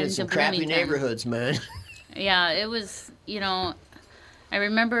city. I've been in some crappy neighborhoods, man. Yeah, it was, you know, I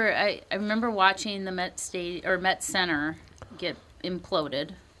remember watching the Met Center get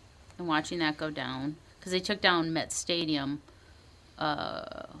imploded and watching that go down because they took down Met Stadium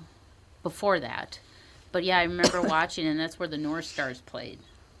before that. But yeah, I remember watching, and that's where the North Stars played,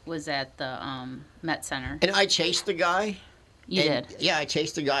 was at the Met Center. And I chased the guy. You did? Yeah, I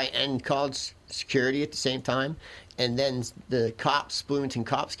chased the guy and called security at the same time. And then the cops, Bloomington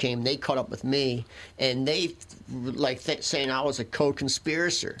cops came, they caught up with me, and they saying I was a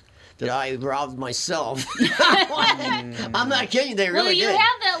co-conspirator, that I robbed myself. I'm not kidding, they really did. Well, you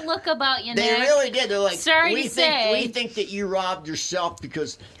have that look about you, Nick. They really did. They're like, sorry we to say. We think that you robbed yourself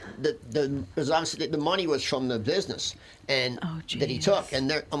because obviously the money was from the business and that he took.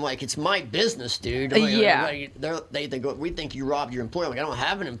 And I'm like, it's my business, dude. They go, we think you robbed your employer. I'm like, I don't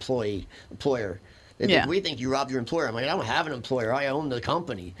have an employer. We think you robbed your employer. I'm like, I don't have an employer. I own the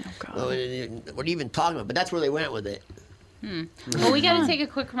company. Oh, God. What are you even talking about? But that's where they went with it. Well, we got to take a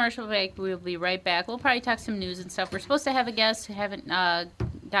quick commercial break. We'll be right back. We'll probably talk some news and stuff. We're supposed to have a guest who haven't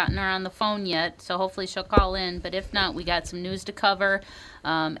gotten her on the phone yet, so hopefully she'll call in. But if not, we got some news to cover.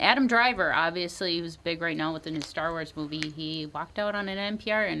 Adam Driver, obviously, who's big right now with the new Star Wars movie, he walked out on an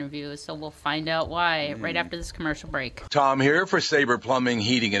NPR interview, so we'll find out why right after this commercial break. Tom here for Sabre Plumbing,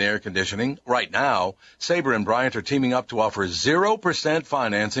 Heating, and Air Conditioning. Right now, Sabre and Bryant are teaming up to offer 0%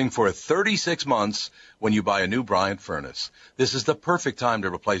 financing for 36 months when you buy a new Bryant furnace. This is the perfect time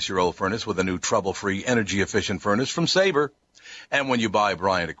to replace your old furnace with a new trouble-free, energy-efficient furnace from Sabre. And when you buy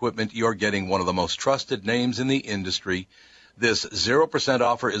Bryant equipment, you're getting one of the most trusted names in the industry. This 0%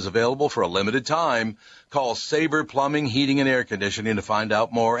 offer is available for a limited time. Call Sabre Plumbing, Heating, and Air Conditioning to find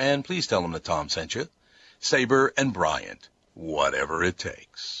out more, and please tell them that Tom sent you. Sabre and Bryant, whatever it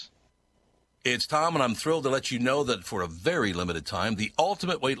takes. It's Tom, and I'm thrilled to let you know that for a very limited time, the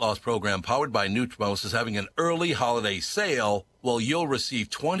Ultimate Weight Loss Program powered by Nutrimos is having an early holiday sale. Well, you'll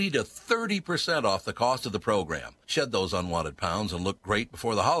receive 20 to 30% off the cost of the program. Shed those unwanted pounds and look great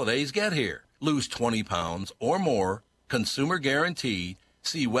before the holidays get here. Lose 20 pounds or more. Consumer guaranteed.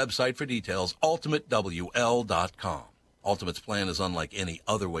 See website for details, ultimatewl.com. Ultimate's plan is unlike any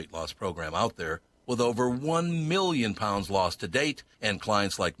other weight loss program out there, with over 1 million pounds lost to date, and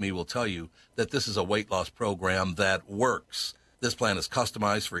clients like me will tell you that this is a weight loss program that works. This plan is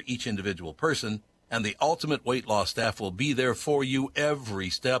customized for each individual person, and the Ultimate Weight Loss staff will be there for you every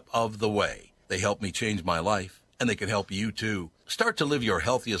step of the way. They helped me change my life, and they can help you too. Start to live your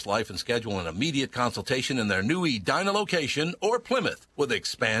healthiest life and schedule an immediate consultation in their new Edina location or Plymouth with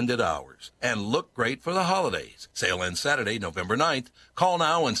expanded hours. And look great for the holidays. Sale ends Saturday, November 9th. Call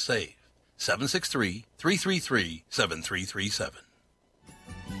now and save. 763-333-7337.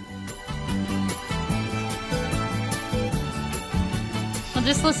 Well,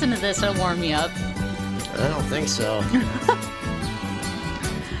 just listen to this. It'll warm me up. I don't think so.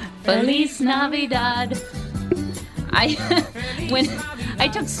 Feliz Navidad. When I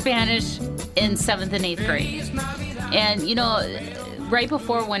took Spanish in 7th and 8th grade, and you know, right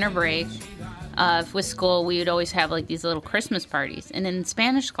before winter break with school, we would always have like these little Christmas parties, and in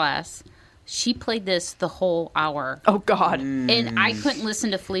Spanish class, she played this the whole hour. Oh, God. And I couldn't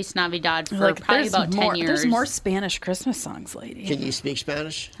listen to Feliz Navidad for probably about 10 years. There's more Spanish Christmas songs, lady. Can you speak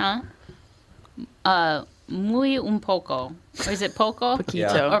Spanish? Huh? Muy un poco. Or is it poco? Poquito.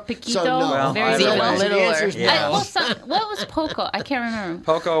 Yeah. Or poquito? So, no. Very littler. Yeah. What was poco? I can't remember.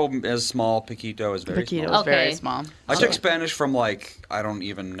 Poco is small. Poquito is very Poquito small. is very small. I took Spanish from I don't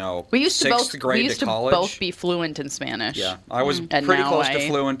even know. We used to grade to college. both be fluent in Spanish. Yeah, I was pretty close to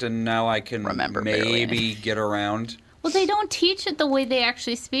fluent, and now I can maybe get around. Well, they don't teach it the way they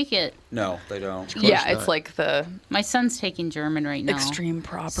actually speak it. No, they don't. Yeah, it's like the My son's taking German right now. extreme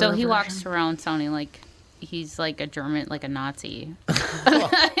proper. So he walks version. around sounding like he's like a German, like a Nazi.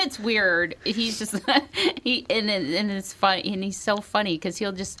 It's weird. He's just and it's funny, and he's so funny because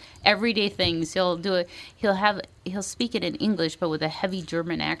he'll just everyday things. He'll speak it in English, but with a heavy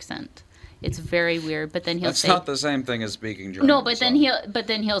German accent. It's very weird. But then he'll That's say not the same thing as speaking German. no. But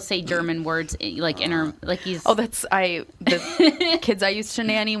then he'll say German words like he's. Oh, the kids I used to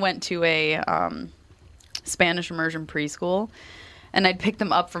nanny went to a Spanish immersion preschool, and I'd pick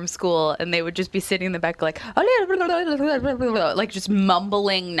them up from school, and they would just be sitting in the back like just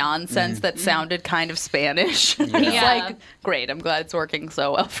mumbling nonsense that sounded kind of Spanish. It's like, great, I'm glad it's working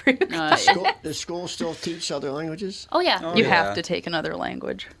so well for you. Does school still teach other languages? Oh yeah, You have to take another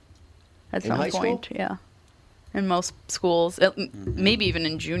language at some point. Yeah. In most schools, maybe even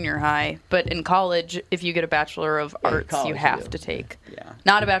in junior high, but in college, if you get a Bachelor of Arts, you have to take. Yeah.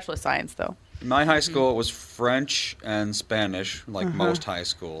 Not a Bachelor of Science, though. In my high school, it was French and Spanish, like most high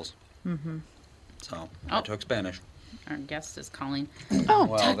schools. Mm-hmm. So I took Spanish. Our guest is calling. Oh,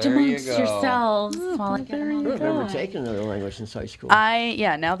 well, talk there amongst you go. yourselves. I remember taking another language since high school.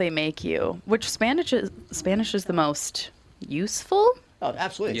 Now they make you. Which Spanish is the most useful? Oh,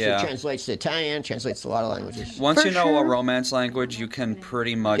 absolutely. Yeah. It translates to Italian, translates to a lot of languages. Once you know a Romance language, you can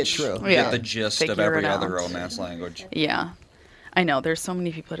pretty much get the gist of every other Romance language. Yeah. I know. There's so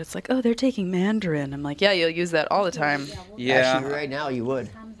many people that it's like, oh, they're taking Mandarin. I'm like, yeah, you'll use that all the time. Yeah. Actually, right now you would.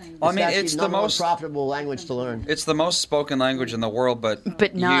 Well, I mean, it's the most profitable language to learn. It's the most spoken language in the world, but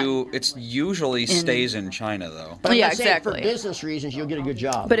not it's usually stays in China though. But I'm saying for business reasons, you'll get a good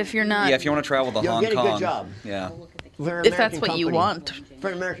job. But if you're not, if you want to travel to you'll Hong get a Kong, good job. Yeah. If that's what you want for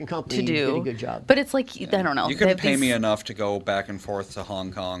an American company to do, you get a good job. But it's like I don't know. You can pay me enough to go back and forth to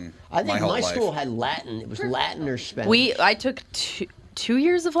Hong Kong. I think my whole my life. school had Latin. It was Latin or Spanish. I took 2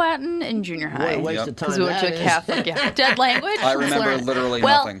 years of Latin in junior high. What a waste of time Because we went to a that is. Catholic dead language. I remember literally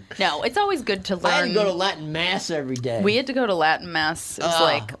well, nothing. No, it's always good to learn. I had to go to Latin Mass every day. We had to go to Latin Mass. It was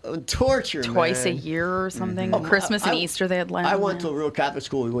like torture, twice man. a year or something. Mm-hmm. Christmas and Easter they had Latin. I went to a real Catholic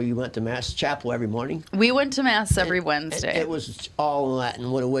school where you went to Mass chapel every morning. We went to Mass every Wednesday. It was all in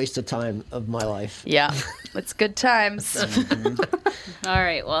Latin. What a waste of time of my life. Yeah, it's good times. All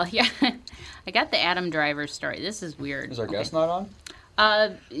right, well, yeah, I got the Adam Driver story. This is weird. Is our guest not on?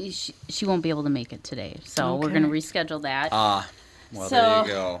 She won't be able to make it today, so we're going to reschedule that. Well, so there you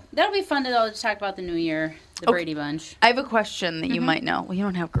go. That'll be fun to talk about the new year, the Brady Bunch. I have a question that you might know. Well, you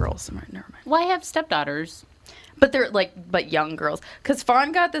don't have girls, so never mind. Well, I have stepdaughters. But they're but young girls. Because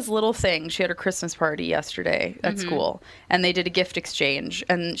Fawn got this little thing. She had her Christmas party yesterday at school, and they did a gift exchange.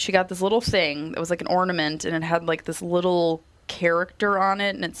 And she got this little thing that was like an ornament, and it had like this little character on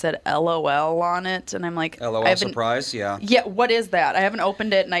it, and it said LOL on it. And I'm like, LOL surprise, yeah. Yeah, what is that? I haven't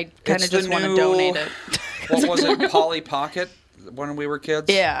opened it, and I kind of just want to donate it. What was it, Polly Pocket, when we were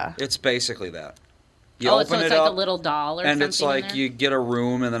kids? Yeah. It's basically that. You so open it's it like up, a little doll or and something. it's like in there? you get a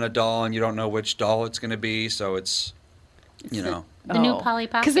room and then a doll, and you don't know which doll it's going to be, so it's you know. The new Polly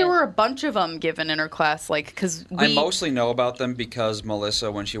Pocket. Because there were a bunch of them given in her class, because I mostly know about them because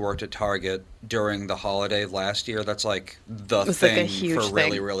Melissa, when she worked at Target during the holiday last year, that's like the thing for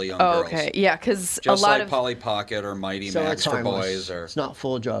really, really young girls. Okay, yeah, because a Just lot like of Polly Pocket or Mighty So Max it's for harmless. boys, or It's not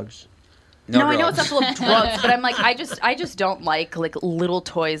full of drugs. No, I know it's not full of drugs, but I'm like, I just don't like little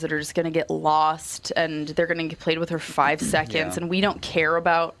toys that are just gonna get lost and they're gonna get played with for 5 seconds, and we don't care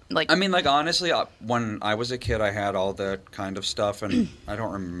about I mean, honestly, when I was a kid, I had all that kind of stuff, and I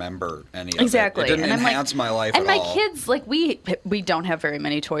don't remember any of exactly. it. It didn't And enhance my life and at my all. kids, we don't have very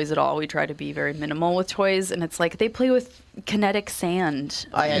many toys at all. We try to be very minimal with toys, and it's like they play with kinetic sand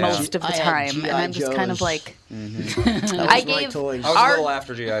most of the time, and I'm just kind of like. I gave I was a little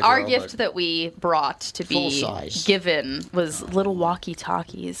after G.I. Joe. Our gift that we brought to Full be size. given was little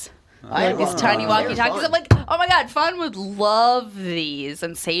walkie-talkies. I had These one. tiny They were walkie-talkies. fun. I'm like, oh my god, Fawn would love these,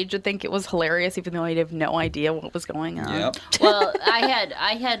 and Sage would think it was hilarious, even though I'd have no idea what was going on. Yep. Well,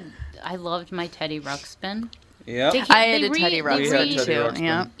 I loved my Teddy Ruxpin. Yeah. I had a Teddy Ruxpin too.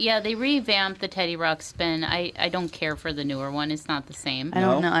 Yeah. Yeah, they revamped the Teddy Ruxpin. I don't care for the newer one. It's not the same. I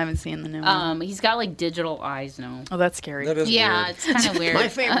don't know. I haven't seen the new one. He's got digital eyes now. Oh, that's scary. That is Yeah, weird. it's kind of weird. My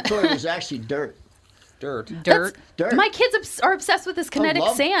favorite toy was actually dirt. Dirt. Dirt. Dirt. My kids are obsessed with this kinetic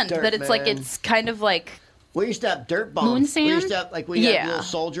love sand. dirt, That it's man. it's kind of like. We used to have dirt bombs. Moon sand? We used to have, we had Yeah. little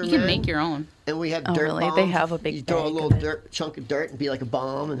soldier You men. can make your own. And we had Oh, dirt really? bombs. They have a big You throw a bag little of it. chunk of dirt and be like a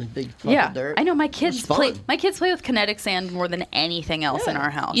bomb and a big clump of dirt. I know my It was kids fun. play. My kids play with kinetic sand more than anything else in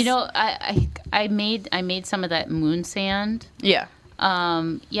our house. You know, I made some of that moon sand. Yeah.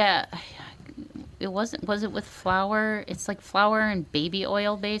 Yeah. was it with flour? It's like flour and baby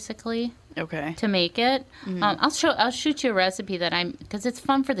oil, basically. Okay. To make it, I'll shoot you a recipe because it's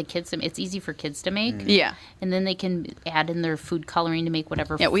fun for the kids. It's easy for kids to make. Yeah. And then they can add in their food coloring to make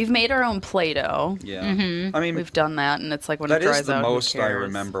whatever. Yeah, we've made our own Play-Doh. Yeah. Mm-hmm. I mean, we've done that, and it's like when it dries out. That is the most I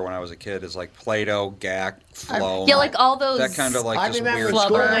remember when I was a kid is like Play-Doh, GAC, Flow. Yeah, like all those. That kind of like just remember weird in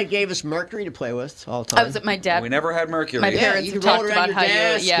school stuff. they gave us mercury to play with all the time. I was at my dad. We never had mercury. My parents you talked roll it about on how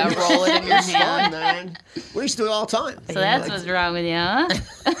your desk. you roll it in your hand. Man. We used to do it all the time. So that's what's wrong with you, huh?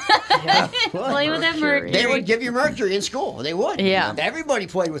 Play with that mercury. They would give you mercury in school. They would. Yeah. Everybody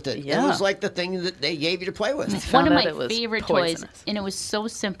played with it. Yeah. It was like the thing that they gave you to play with. One of my favorite toys, and it was so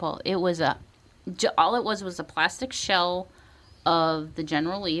simple. It was all it was a plastic shell of the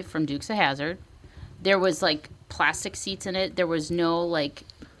General Lee from Dukes of Hazzard. There was like plastic seats in it. There was no like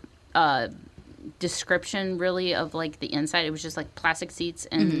description really of like the inside. It was just like plastic seats,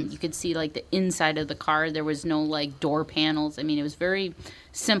 and you could see like the inside of the car. There was no like door panels. I mean, it was very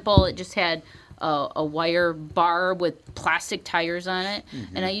simple. It just had a wire bar with plastic tires on it,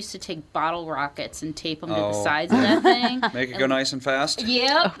 and I used to take bottle rockets and tape them to the sides of that thing. Make it go nice and fast?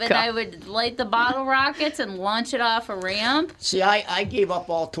 Yep, and I would light the bottle rockets and launch it off a ramp. See, I gave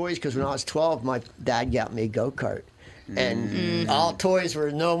up all toys because when I was 12, my dad got me a go-kart. And all toys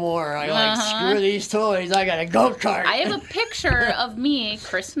were no more. I like, screw these toys. I got a go-kart. I have a picture of me,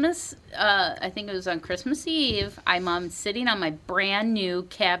 Christmas, I think it was on Christmas Eve. I'm sitting on my brand new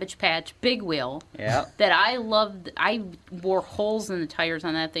Cabbage Patch Big Wheel that I loved. I wore holes in the tires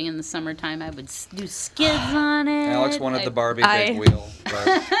on that thing in the summertime. I would do skids on it. Alex wanted the Barbie Big Wheel.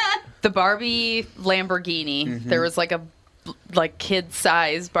 The Barbie Lamborghini. There was like a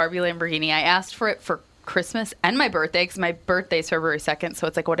kid-size Barbie Lamborghini. I asked for it for Christmas and my birthday, because my birthday's February 2nd, so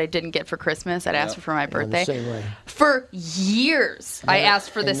it's like what I didn't get for Christmas, I'd ask for my birthday. Same way. For years, I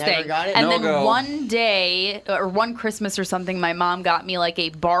asked for this thing. Got it? And then one day, or one Christmas or something, my mom got me like a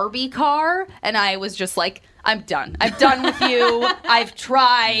Barbie car, and I was just like, I'm done. I'm done with you. I've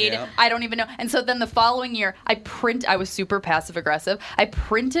tried. Yeah. I don't even know. And so then the following year, I was super passive aggressive. I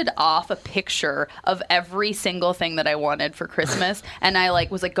printed off a picture of every single thing that I wanted for Christmas. And I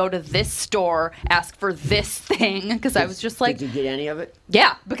was like, go to this store, ask for this thing. Because I was just like. Did you get any of it?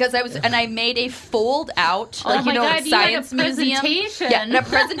 Yeah, because and I made a fold out, science museum. Yeah, and a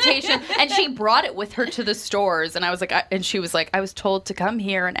presentation. And she brought it with her to the stores. And I was like, and she was like, I was told to come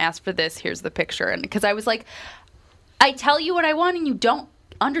here and ask for this. Here's the picture. And because I was like, I tell you what I want and you don't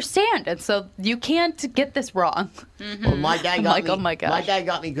understand, and so you can't get this wrong. Well, my dad got me. Oh my gosh. My dad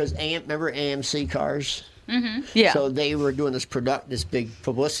got me because remember AMC cars? Yeah. So they were doing this big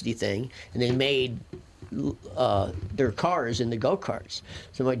publicity thing, and they made their cars into go-karts.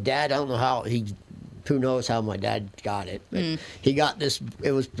 So my dad, I don't know who knows how my dad got it, but he got this.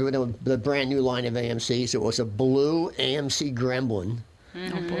 It was the brand new line of AMC, so it was a blue AMC Gremlin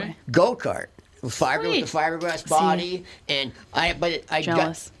go-kart. With the fiberglass body, and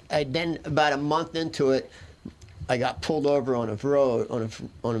then about a month into it, I got pulled over on a road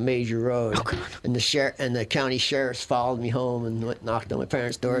on a major road, and the county sheriffs followed me home and knocked on my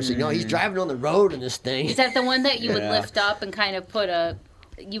parents' door and said, "No, he's driving on the road in this thing." Is that the one that you would lift up and kind of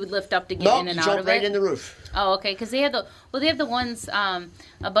you would lift up to get in and out of it? Right in the roof. Oh, okay. Because they have the ones.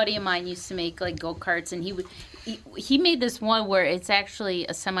 A buddy of mine used to make like go karts, and he made this one where it's actually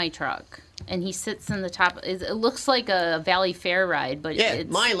a semi truck. And he sits in the top. It looks like a Valley Fair ride, but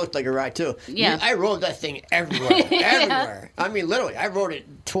mine looked like a ride too. Yeah, I rode that thing everywhere, everywhere. I mean, literally, I rode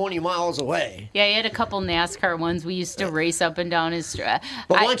it 20 miles away. Yeah, he had a couple NASCAR ones. We used to race up and down his.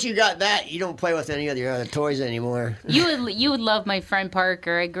 But once you got that, you don't play with any of your other toys anymore. You would love my friend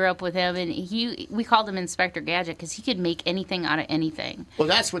Parker. I grew up with him, and we called him Inspector Gadget because he could make anything out of anything. Well,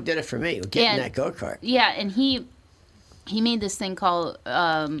 that's what did it for me, getting that go kart. Yeah, and he made this thing called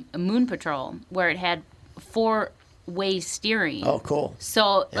Moon Patrol, where it had 4-way steering. Oh, cool.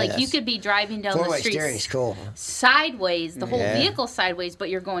 So, you could be driving down the street. 4-way steering's cool. Sideways, the whole vehicle sideways, but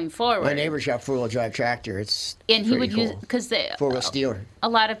you're going forward. My neighbor's got 4-wheel drive tractor. And he would use, because 4-wheel steer. A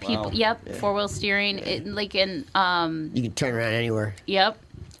lot of people, 4-wheel steering. You can turn around anywhere. Yep.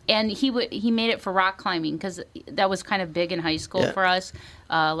 And he made it for rock climbing because that was kind of big in high school for us.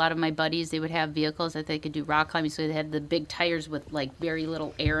 A lot of my buddies, they would have vehicles that they could do rock climbing, so they had the big tires with very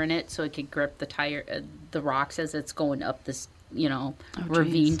little air in it, so it could grip the rocks as it's going up this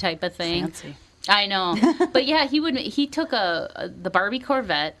ravine type of thing. Fancy. I know, but yeah, he took the Barbie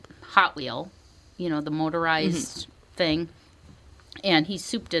Corvette Hot Wheel, the motorized thing, and he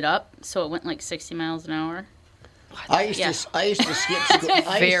souped it up so it went like 60 miles an hour. I used to skip school.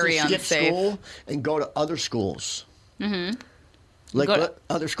 Very unsafe. School and go to other schools. Mm-hmm.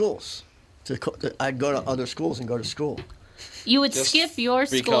 Other schools. I'd go to other schools and go to school. You would skip your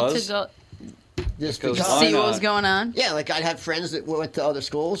school to go. Just because see what was going on? Yeah, like I'd have friends that went to other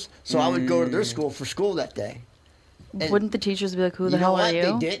schools, so I would go to their school for school that day. And wouldn't the teachers be like, "Who the hell are you?"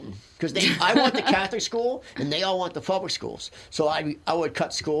 They didn't, because I went to Catholic school and they all went to public schools. So I would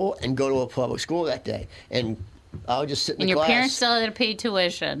cut school and go to a public school that day, and I would just sit in the class. And your parents still had to pay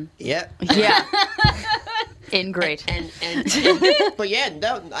tuition. Yep. Yeah. In grade. But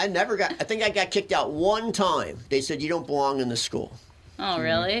yeah, I never got. I think I got kicked out one time. They said you don't belong in the school. Oh,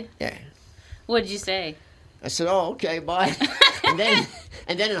 really? Yeah. What did you say? I said, "Oh, okay, bye." and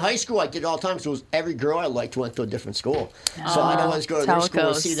then in high school, I did it all the time. So every girl I liked went to a different school. So I'd always go to their school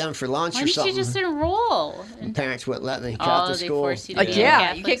and see them for lunch or something. Why didn't you just enroll? And parents wouldn't let me. Catholic they school. forced you to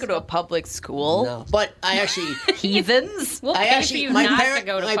you can't go to a public school. No, but I actually heathens. We'll pay for you not to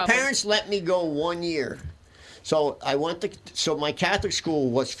go to my public. parents let me go 1 year. So I went to. So my Catholic school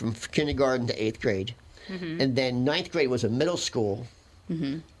was from kindergarten to 8th grade, and then 9th grade was a middle school.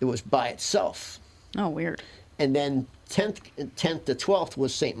 It was by itself. Oh, weird. And then 10th to 12th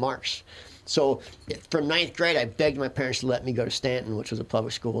was St. Mark's. So from 9th grade, I begged my parents to let me go to Stanton, which was a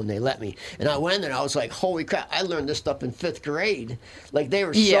public school, and they let me. And I went there, and I was like, holy crap, I learned this stuff in 5th grade. Like, they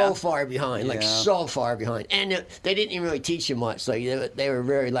were so far behind, so far behind. And they didn't even really teach you much. Like, they were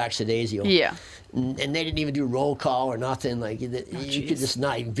very lackadaisical. Yeah. And they didn't even do roll call or nothing. Like, you could just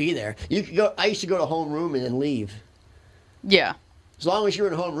not even be there. You could go. I used to go to homeroom and then leave. Yeah. As long as you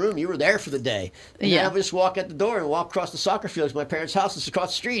were in homeroom, you were there for the day. And then I would just walk out the door and walk across the soccer fields. My parents' house is across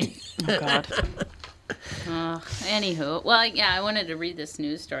the street. Oh, God. Anywho, well, yeah, I wanted to read this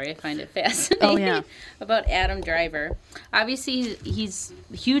news story. I find it fascinating about Adam Driver. Obviously, he's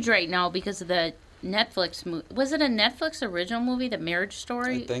huge right now because of the Netflix movie. Was it a Netflix original movie, The Marriage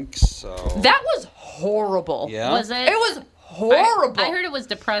Story? I think so. That was horrible. Yeah. Was it? It was horrible. I heard it was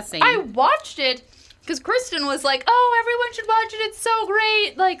depressing. I watched it because Kristen was like, "Oh, everyone should watch it. It's so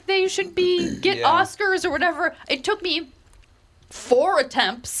great. Like they should get Oscars or whatever." It took me 4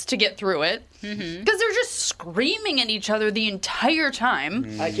 attempts to get through it because they're just screaming at each other the entire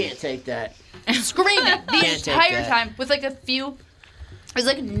time. I can't take that. Screaming the entire time with like a few. It was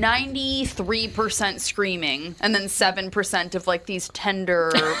like 93% screaming and then 7% of like these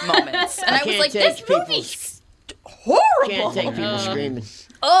tender moments. And I was like, this movie's horrible. Can't take people screaming.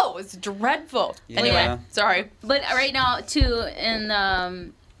 Oh, it's dreadful. Yeah. Anyway, sorry. But right now, too,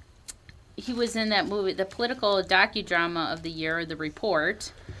 he was in that movie, the political docudrama of the year, The Report.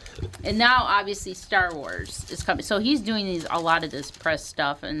 And now, obviously, Star Wars is coming. So he's doing a lot of this press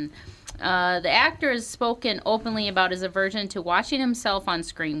stuff. And the actor has spoken openly about his aversion to watching himself on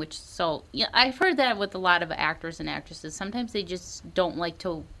screen, I've heard that with a lot of actors and actresses. Sometimes they just don't like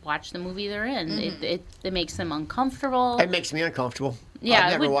to watch the movie they're in. It makes them uncomfortable. It makes me uncomfortable. Yeah,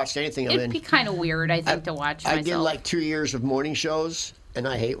 I've never watched anything I'm in. It'd be kind of weird, I think, to watch myself. I did like 2 years of morning shows, and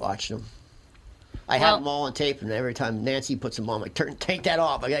I hate watching them. I have them all on tape, and every time Nancy puts them on, I'm like, take that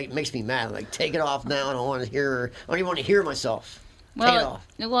off. It makes me mad. I'm like, take it off now. I don't want to hear her. I don't even want to hear myself. Well,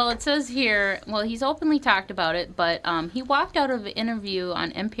 it says here, he's openly talked about it, but he walked out of an interview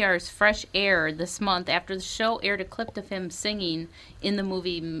on NPR's Fresh Air this month after the show aired a clip of him singing in the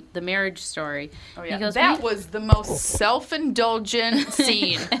movie The Marriage Story. Oh, yeah. He goes, that was the most self-indulgent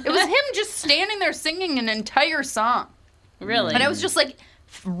scene. It was him just standing there singing an entire song. Really? And I was just like,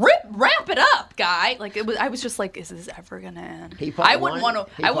 wrap it up, guy. Like it was. I was just like, is this ever gonna end? I wouldn't want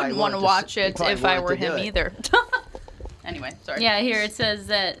to watch it if I were him either. Anyway, sorry. Yeah, here it says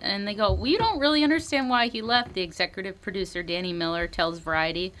that, and they go, we don't really understand why he left, the executive producer Danny Miller tells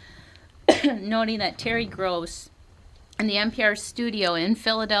Variety, noting that Terry Gross in the NPR studio in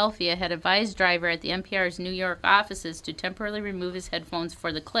Philadelphia had advised Driver at the NPR's New York offices to temporarily remove his headphones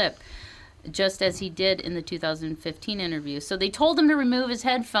for the clip, just as he did in the 2015 interview. So they told him to remove his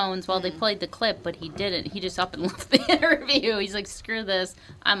headphones while they played the clip, but he didn't. He just up and left the interview. He's like, screw this,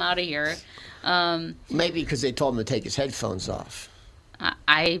 I'm out of here. Maybe because they told him to take his headphones off.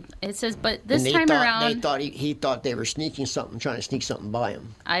 It says, but this time around... They thought he thought they were trying to sneak something by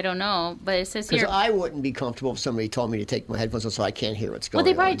him. I don't know, but it says here... Because I wouldn't be comfortable if somebody told me to take my headphones off so I can't hear what's going on.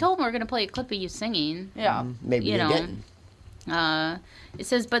 Well, they probably told him we're going to play a clip of you singing. Yeah. Maybe they didn't. It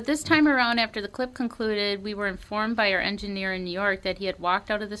says, but this time around, after the clip concluded, we were informed by our engineer in New York that he had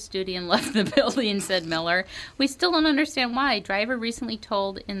walked out of the studio and left the building, said Miller. We still don't understand why. Driver recently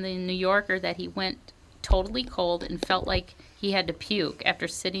told in the New Yorker that he went totally cold and felt like he had to puke after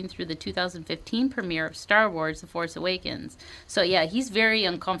sitting through the 2015 premiere of Star Wars: The Force Awakens. So, yeah, he's very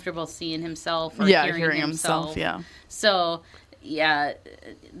uncomfortable seeing himself or hearing himself. Yeah. So... Yeah,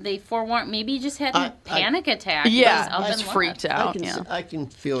 they forewarned. Maybe he just had a panic attack. Yeah, I was freaked out. I can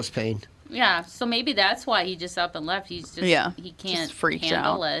feel his pain. Yeah, so maybe that's why he just up and left. He's just he can't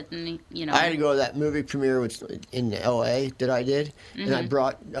handle it, and I had to go to that movie premiere in L.A. that I did, and I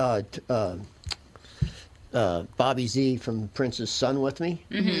brought Bobby Z from Prince's son with me,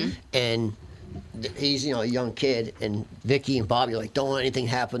 and he's a young kid, and Vicky and Bobby are like, don't let anything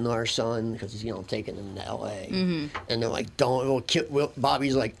happen to our son because he's taking him to L.A. And they're like,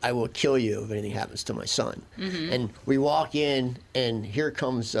 Bobby's like, I will kill you if anything happens to my son. And we walk in, and here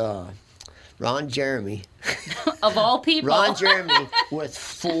comes Ron Jeremy. Of all people. Ron Jeremy with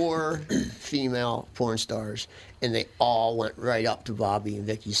 4 female porn stars, and they all went right up to Bobby and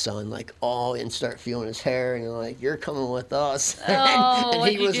Vicky's son, and start feeling his hair, and they're like, you're coming with us. Oh,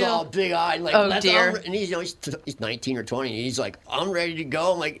 and he was all big-eyed, like, oh, dear. And he's 19 or 20, and he's like, I'm ready to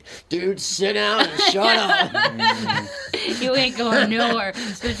go. I'm like, dude, sit down and shut up. You ain't going nowhere,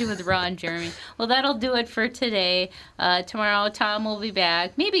 especially with Ron Jeremy. Well, that'll do it for today. Tomorrow, Tom will be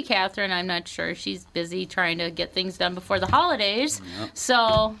back. Maybe Catherine, I'm not sure. She's busy trying to get things done before the holidays. Yep.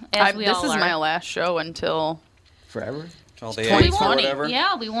 So, this is my last show until... Forever? Till the 2020.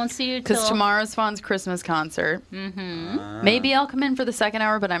 Yeah, we won't see you till... Because tomorrow's Fawn's Christmas concert. Maybe I'll come in for the second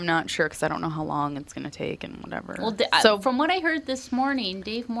hour, but I'm not sure because I don't know how long it's going to take and whatever. Well, so from what I heard this morning,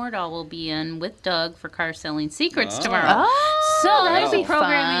 Dave Mordahl will be in with Doug for Car Selling Secrets tomorrow. So that's a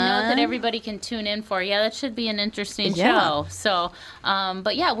programming note that everybody can tune in for. Yeah, that should be an interesting show. So,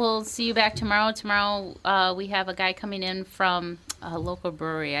 but yeah, we'll see you back tomorrow. Tomorrow we have a guy coming in from a local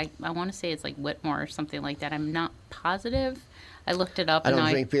brewery. I want to say it's like Whitmore or something like that. I'm not positive. I looked it up and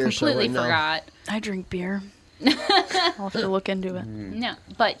I completely forgot. I drink beer. I'll have to look into it. No,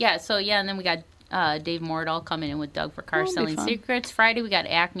 but and then we got Dave Mordahl coming in with Doug for Car Selling Secrets. Friday we got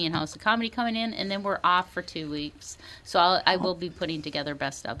Acme and House of Comedy coming in, and then we're off for 2 weeks. So I will be putting together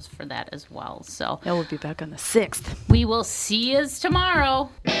best ofs for that as well. So we'll be back on the 6th. We will see you tomorrow.